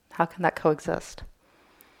 How can that coexist?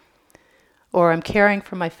 Or I'm caring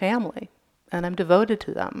for my family and I'm devoted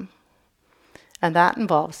to them. And that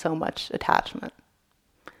involves so much attachment,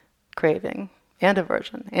 craving, and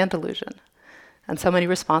aversion, and delusion, and so many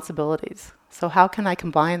responsibilities. So how can I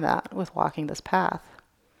combine that with walking this path?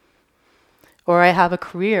 Or I have a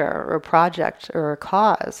career or a project or a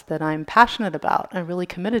cause that I'm passionate about and really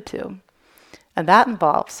committed to. And that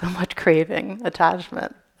involves so much craving,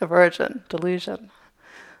 attachment, aversion, delusion.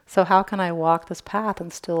 So how can I walk this path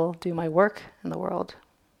and still do my work in the world?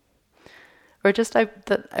 Or just, I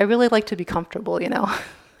really like to be comfortable,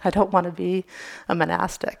 I don't want to be a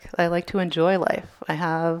monastic. I like to enjoy life. I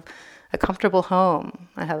have a comfortable home.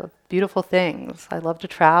 I have beautiful things. I love to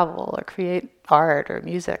travel or create art or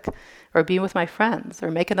music or be with my friends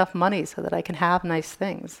or make enough money so that I can have nice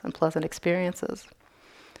things and pleasant experiences.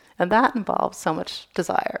 And that involves so much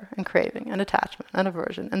desire and craving and attachment and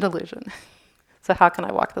aversion and delusion. So how can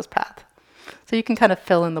I walk this path? So you can kind of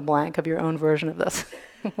fill in the blank of your own version of this.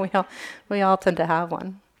 we all tend to have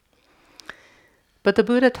one. But the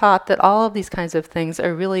Buddha taught that all of these kinds of things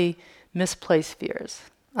are really misplaced fears,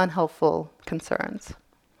 unhelpful concerns.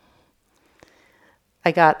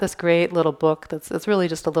 I got this great little book it's really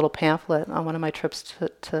just a little pamphlet on one of my trips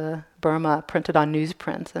to Burma, printed on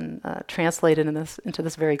newsprint and translated into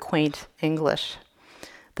this very quaint English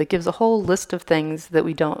that gives a whole list of things that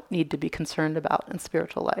we don't need to be concerned about in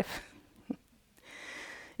spiritual life,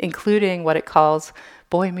 including what it calls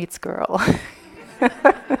boy meets girl,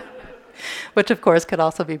 which of course could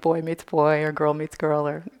also be boy meets boy or girl meets girl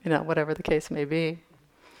or whatever the case may be.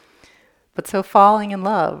 But so falling in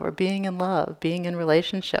love or being in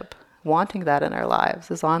relationship, wanting that in our lives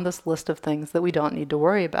is on this list of things that we don't need to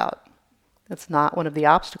worry about. It's not one of the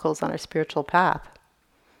obstacles on our spiritual path.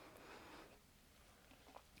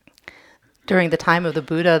 During the time of the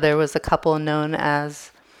Buddha, there was a couple known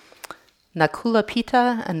as Nakula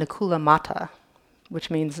Pita and Nakula Mata, which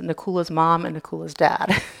means Nakula's mom and Nakula's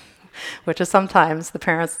dad, which is sometimes, the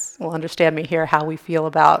parents will understand me here, how we feel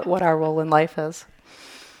about what our role in life is.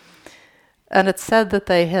 And it's said that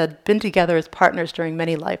they had been together as partners during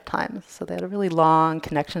many lifetimes, so they had a really long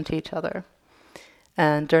connection to each other.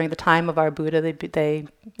 And during the time of our Buddha, they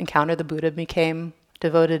encountered the Buddha, became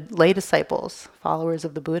devoted lay disciples, followers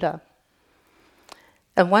of the Buddha.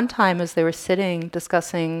 And one time, as they were sitting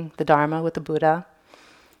discussing the Dharma with the Buddha,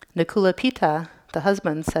 Nakula Pita, the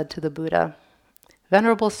husband, said to the Buddha,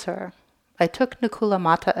 "Venerable Sir, I took Nakula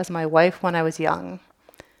Mata as my wife when I was young.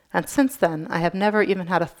 And since then, I have never even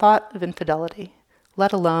had a thought of infidelity,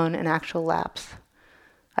 let alone an actual lapse.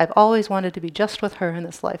 I've always wanted to be just with her in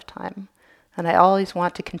this lifetime, and I always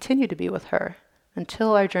want to continue to be with her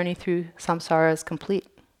until our journey through samsara is complete."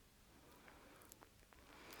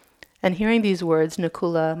 And hearing these words,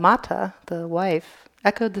 Nakula Mata, the wife,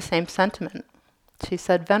 echoed the same sentiment. She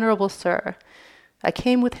said, "Venerable Sir, I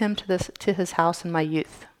came with him to his house in my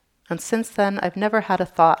youth, and since then I've never had a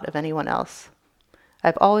thought of anyone else.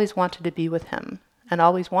 I've always wanted to be with him, and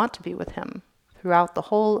always want to be with him, throughout the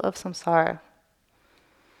whole of samsara."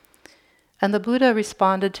 And the Buddha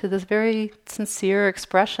responded to this very sincere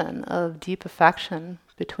expression of deep affection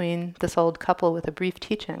between this old couple with a brief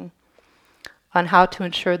teaching on how to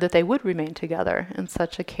ensure that they would remain together in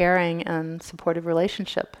such a caring and supportive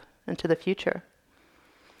relationship into the future.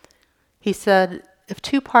 He said, "If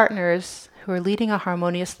two partners who are leading a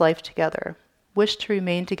harmonious life together wish to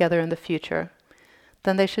remain together in the future,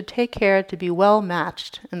 then they should take care to be well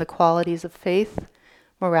matched in the qualities of faith,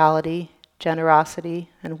 morality, generosity,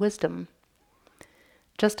 and wisdom.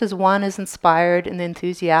 Just as one is inspired and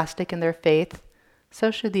enthusiastic in their faith, so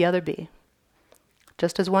should the other be.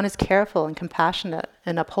 Just as one is careful and compassionate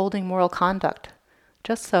in upholding moral conduct,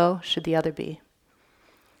 just so should the other be.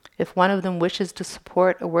 If one of them wishes to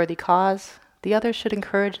support a worthy cause, the other should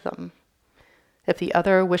encourage them. If the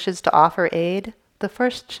other wishes to offer aid, the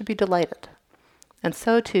first should be delighted. And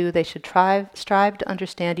so too they should strive to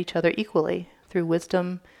understand each other equally through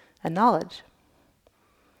wisdom and knowledge."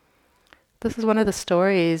 This is one of the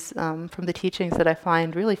stories from the teachings that I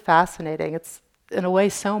find really fascinating. It's in a way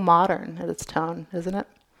so modern in its tone, isn't it?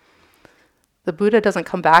 The Buddha doesn't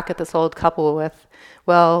come back at this old couple with,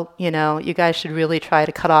 "Well, you guys should really try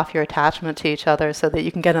to cut off your attachment to each other so that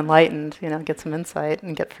you can get enlightened, get some insight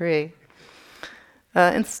and get free."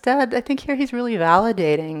 Instead, I think here he's really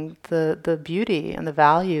validating the beauty and the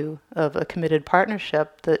value of a committed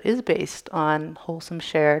partnership that is based on wholesome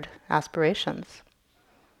shared aspirations.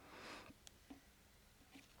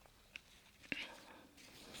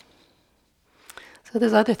 So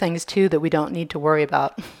there's other things too that we don't need to worry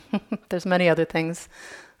about. There's many other things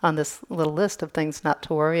on this little list of things not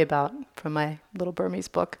to worry about from my little Burmese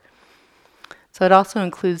book. So it also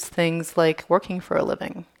includes things like working for a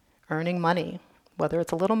living, earning money, whether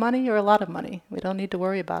it's a little money or a lot of money. We don't need to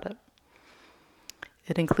worry about it.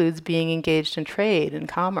 It includes being engaged in trade and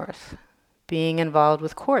commerce, being involved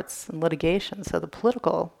with courts and litigation, so the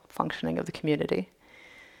political functioning of the community.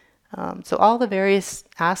 So all the various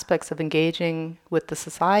aspects of engaging with the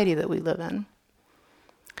society that we live in.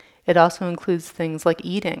 It also includes things like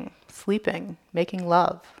eating, sleeping, making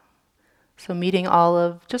love. So meeting all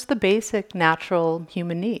of just the basic natural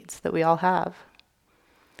human needs that we all have.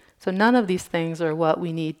 So none of these things are what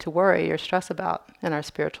we need to worry or stress about in our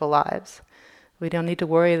spiritual lives. We don't need to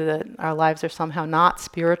worry that our lives are somehow not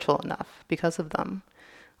spiritual enough because of them,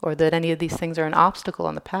 or that any of these things are an obstacle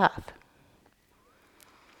on the path.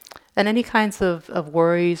 And any kinds of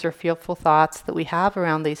worries or fearful thoughts that we have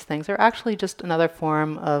around these things are actually just another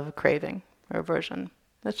form of craving or aversion.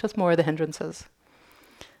 That's just more of the hindrances.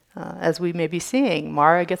 As we may be seeing,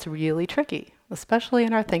 Mara gets really tricky, especially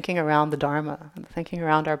in our thinking around the Dharma and thinking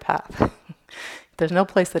around our path. There's no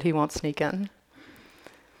place that he won't sneak in.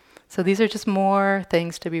 So these are just more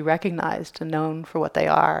things to be recognized and known for what they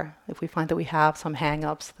are. If we find that we have some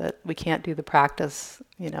hang-ups, that we can't do the practice,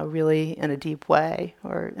 really in a deep way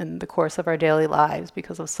or in the course of our daily lives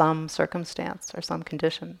because of some circumstance or some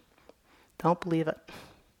condition, don't believe it.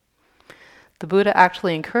 The Buddha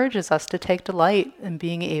actually encourages us to take delight in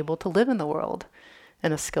being able to live in the world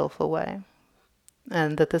in a skillful way,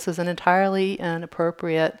 and that this is an entirely an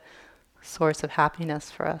appropriate source of happiness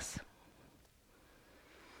for us.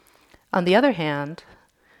 On the other hand,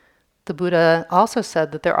 the Buddha also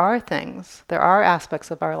said that there are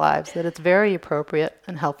aspects of our lives that it's very appropriate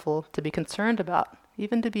and helpful to be concerned about,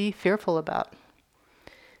 even to be fearful about.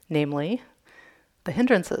 Namely, the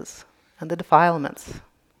hindrances and the defilements,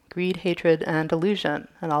 greed, hatred, and delusion,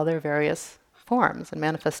 and all their various forms and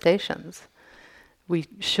manifestations. We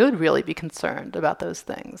should really be concerned about those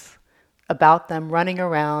things, about them running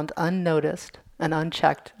around unnoticed and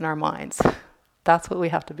unchecked in our minds. That's what we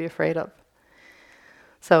have to be afraid of.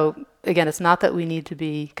 So again, it's not that we need to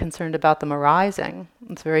be concerned about them arising.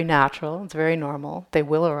 It's very natural, it's very normal. They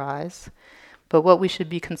will arise. But what we should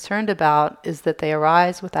be concerned about is that they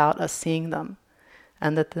arise without us seeing them,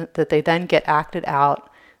 and that they then get acted out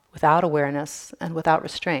without awareness and without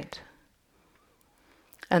restraint.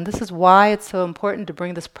 And this is why it's so important to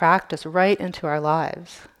bring this practice right into our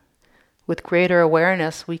lives. With greater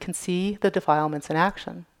awareness, we can see the defilements in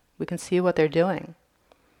action. We can see what they're doing.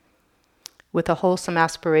 With a wholesome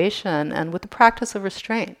aspiration and with the practice of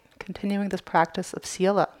restraint, continuing this practice of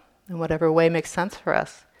sila in whatever way makes sense for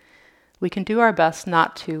us, we can do our best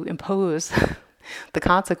not to impose the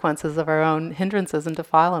consequences of our own hindrances and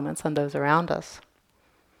defilements on those around us.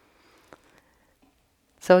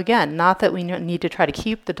 So again, not that we need to try to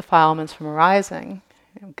keep the defilements from arising.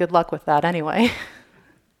 Good luck with that anyway.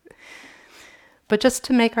 But just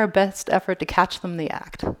to make our best effort to catch them in the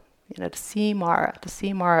act. To see Mara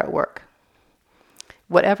at work.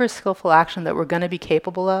 Whatever skillful action that we're going to be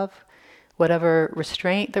capable of, whatever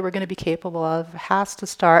restraint that we're going to be capable of, has to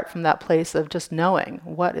start from that place of just knowing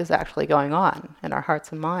what is actually going on in our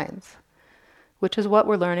hearts and minds, which is what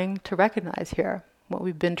we're learning to recognize here, what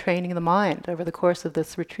we've been training the mind over the course of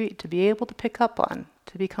this retreat to be able to pick up on,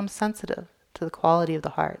 to become sensitive to the quality of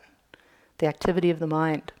the heart, the activity of the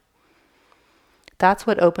mind. That's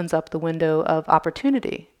what opens up the window of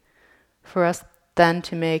opportunity for us then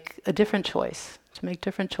to make a different choice, to make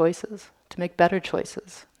different choices, to make better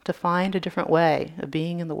choices, to find a different way of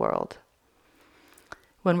being in the world.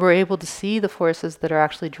 When we're able to see the forces that are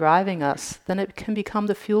actually driving us, then it can become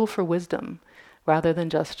the fuel for wisdom rather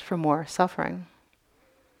than just for more suffering.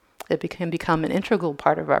 It can become an integral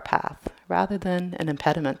part of our path rather than an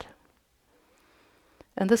impediment.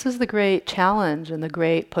 And this is the great challenge and the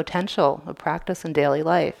great potential of practice in daily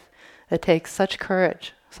life. It takes such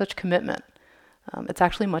courage, such commitment. It's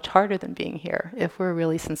actually much harder than being here if we're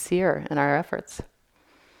really sincere in our efforts.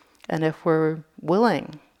 And if we're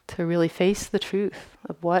willing to really face the truth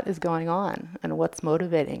of what is going on and what's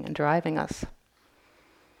motivating and driving us.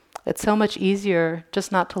 It's so much easier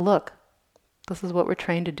just not to look. This is what we're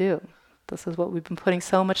trained to do. This is what we've been putting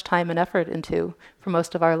so much time and effort into for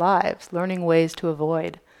most of our lives, learning ways to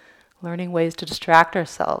avoid, learning ways to distract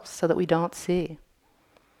ourselves so that we don't see.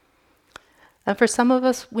 And for some of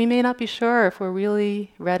us, we may not be sure if we're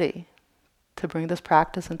really ready to bring this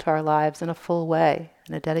practice into our lives in a full way,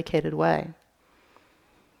 in a dedicated way.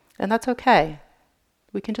 And that's okay.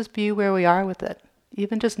 We can just be where we are with it.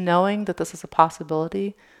 Even just knowing that this is a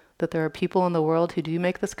possibility, that there are people in the world who do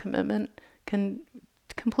make this commitment, can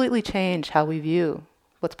completely change how we view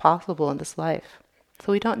what's possible in this life.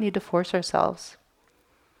 So we don't need to force ourselves.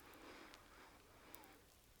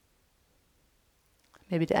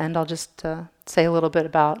 Maybe to end, I'll just say a little bit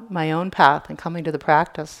about my own path in coming to the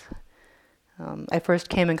practice. I first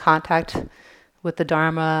came in contact with the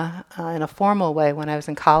Dharma in a formal way when I was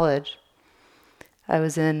in college. I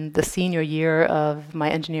was in the senior year of my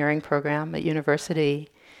engineering program at university,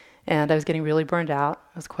 and I was getting really burned out.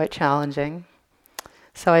 It was quite challenging.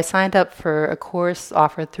 So I signed up for a course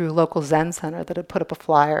offered through a local Zen center that had put up a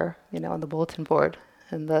flyer, on the bulletin board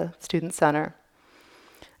in the student center.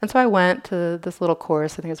 And so I went to this little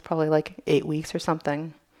course. I think it was probably like 8 weeks or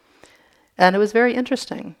something. And it was very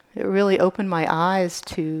interesting. It really opened my eyes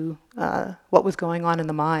to what was going on in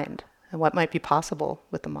the mind and what might be possible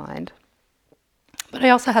with the mind. But I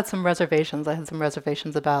also had some reservations. I had some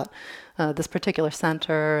reservations about this particular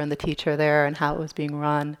center and the teacher there and how it was being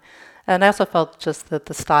run. And I also felt just that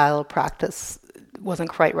the style of practice wasn't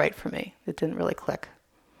quite right for me. It didn't really click.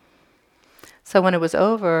 So when it was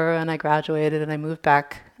over and I graduated and I moved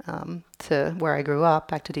back to where I grew up,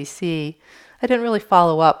 back to DC, I didn't really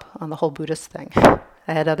follow up on the whole Buddhist thing. I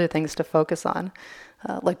I had other things to focus on,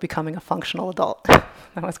 like becoming a functional adult.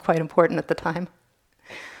 That was quite important at the time.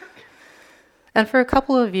 And for a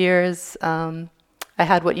couple of years, I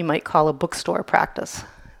had what you might call a bookstore practice.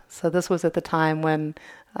 So this was at the time when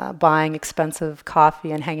buying expensive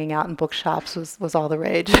coffee and hanging out in bookshops was all the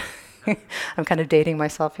rage. I'm kind of dating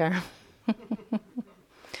myself here.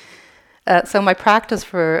 So my practice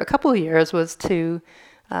for a couple of years was to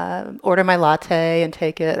order my latte and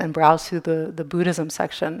take it and browse through the Buddhism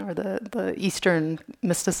section or the Eastern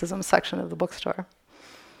mysticism section of the bookstore.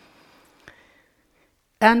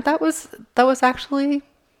 And that was actually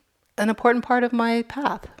an important part of my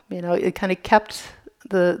path. It kind of kept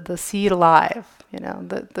the seed alive.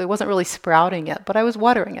 It wasn't really sprouting yet, but I was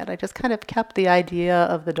watering it. I just kind of kept the idea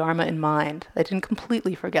of the Dharma in mind. I didn't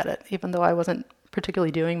completely forget it, even though I wasn't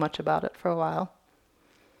particularly doing much about it for a while.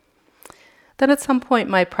 Then at some point,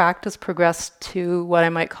 my practice progressed to what I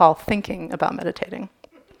might call thinking about meditating.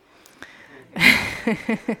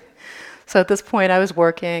 So at this point, I was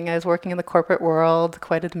working in the corporate world,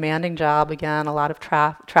 quite a demanding job again, a lot of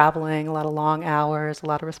traveling, a lot of long hours, a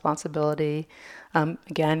lot of responsibility,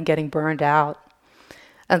 again, getting burned out.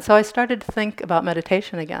 And so I started to think about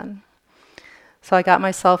meditation again. So I got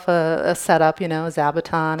myself a setup, a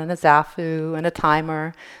Zabuton and a Zafu and a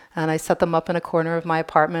timer, and I set them up in a corner of my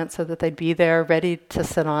apartment so that they'd be there ready to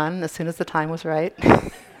sit on as soon as the time was right,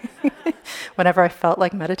 whenever I felt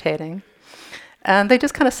like meditating. And they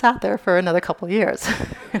just kind of sat there for another couple of years.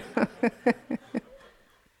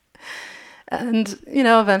 And,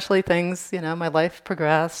 eventually things, my life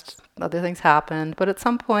progressed, other things happened. But at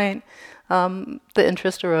some point, the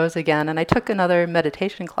interest arose again, and I took another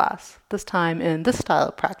meditation class, this time in this style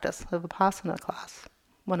of practice, a Vipassana class,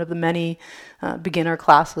 one of the many beginner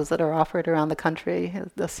classes that are offered around the country,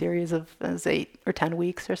 a series of 8 or 10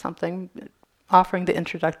 weeks or something, offering the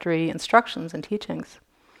introductory instructions and teachings.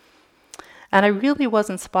 And I really was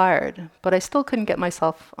inspired, but I still couldn't get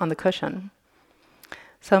myself on the cushion.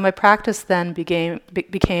 So my practice then became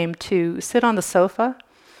to sit on the sofa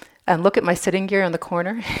and look at my sitting gear in the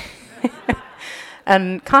corner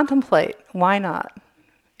and contemplate, why not?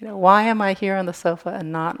 Why am I here on the sofa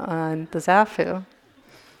and not on the Zafu?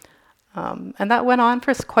 And that went on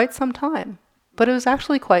for quite some time, but it was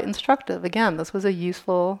actually quite instructive. Again, this was a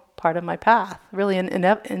useful part of my path, really an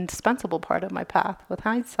indispensable part of my path with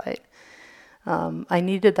hindsight. I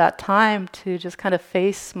needed that time to just kind of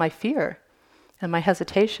face my fear and my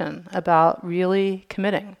hesitation about really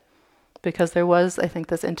committing, because there was, I think,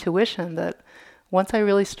 this intuition that once I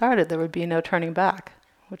really started, there would be no turning back,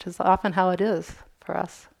 which is often how it is for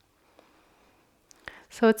us.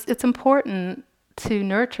 So it's important to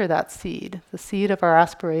nurture that seed, the seed of our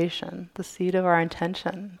aspiration, the seed of our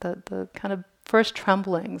intention, the kind of first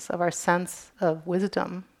tremblings of our sense of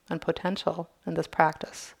wisdom and potential in this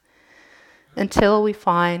practice, until we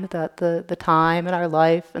find that the time in our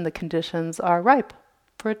life and the conditions are ripe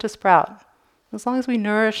for it to sprout. As long as we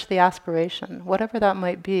nourish the aspiration, whatever that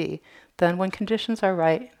might be, then when conditions are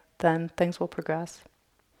right, then things will progress.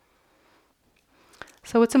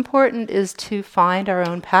 So what's important is to find our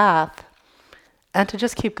own path and to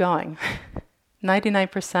just keep going.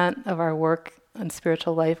 99% of our work in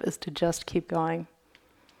spiritual life is to just keep going.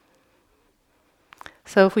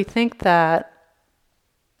 So if we think that,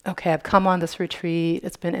 okay, I've come on this retreat,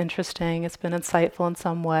 it's been interesting, it's been insightful in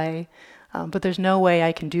some way, but there's no way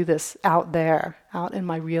I can do this out there, out in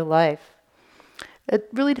my real life. It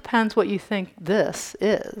really depends what you think this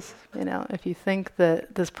is. If you think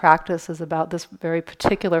that this practice is about this very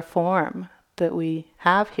particular form that we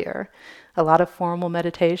have here, a lot of formal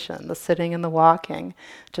meditation, the sitting and the walking,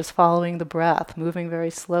 just following the breath, moving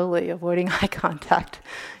very slowly, avoiding eye contact.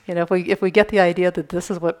 If we get the idea that this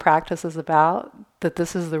is what practice is about, that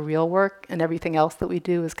this is the real work and everything else that we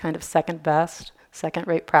do is kind of second best,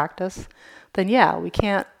 second-rate practice, then yeah, we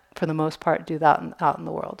can't, for the most part, do that out in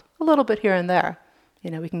the world. A little bit here and there.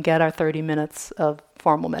 We can get our 30 minutes of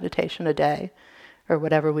formal meditation a day, or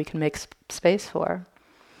whatever we can make space for.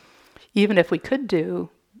 Even if we could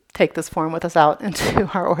take this form with us out into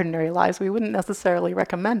our ordinary lives, we wouldn't necessarily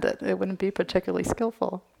recommend it. It wouldn't be particularly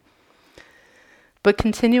skillful. But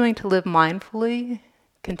continuing to live mindfully,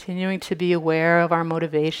 continuing to be aware of our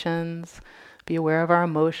motivations, be aware of our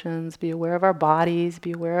emotions, be aware of our bodies,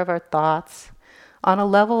 be aware of our thoughts, on a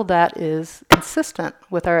level that is consistent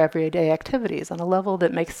with our everyday activities, on a level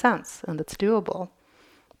that makes sense and that's doable.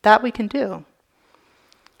 That we can do.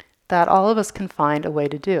 That all of us can find a way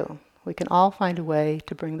to do. We can all find a way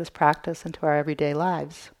to bring this practice into our everyday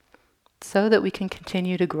lives so that we can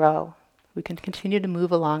continue to grow. We can continue to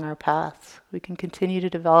move along our paths. We can continue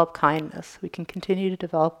to develop kindness. We can continue to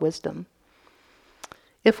develop wisdom.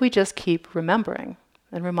 if we just keep remembering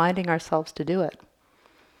and reminding ourselves to do it.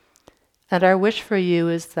 And our wish for you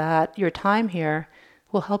is that your time here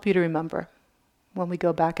will help you to remember when we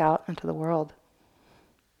go back out into the world.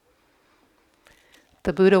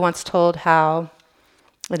 The Buddha once told how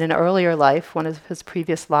in an earlier life, one of his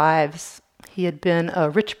previous lives, he had been a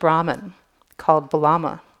rich Brahmin called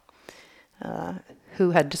Balama,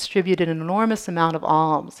 who had distributed an enormous amount of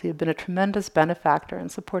alms. He had been a tremendous benefactor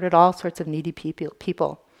and supported all sorts of needy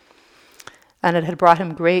people. And it had brought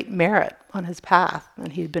him great merit on his path,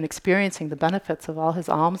 and he had been experiencing the benefits of all his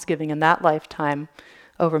almsgiving in that lifetime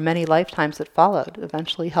over many lifetimes that followed,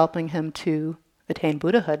 eventually helping him to attain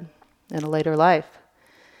Buddhahood in a later life.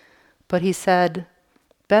 But he said,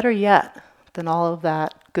 better yet than all of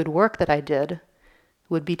that good work that I did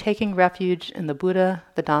would be taking refuge in the Buddha,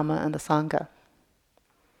 the Dhamma, and the Sangha.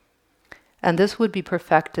 And this would be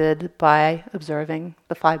perfected by observing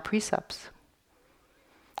the 5 precepts.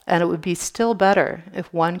 And it would be still better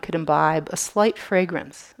if one could imbibe a slight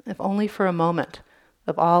fragrance, if only for a moment,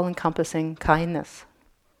 of all-encompassing kindness.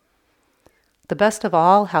 The best of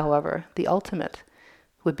all, however, the ultimate,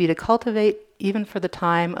 would be to cultivate, even for the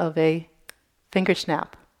time of a finger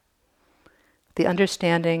snap, the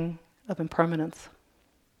understanding of impermanence.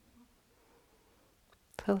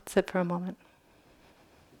 So let's sit for a moment.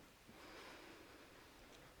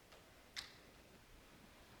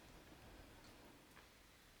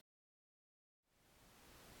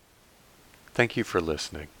 Thank you for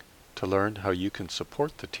listening. To learn how you can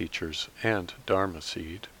support the teachers and Dharma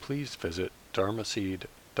Seed, please visit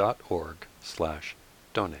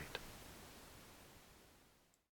dharmaseed.org/donate.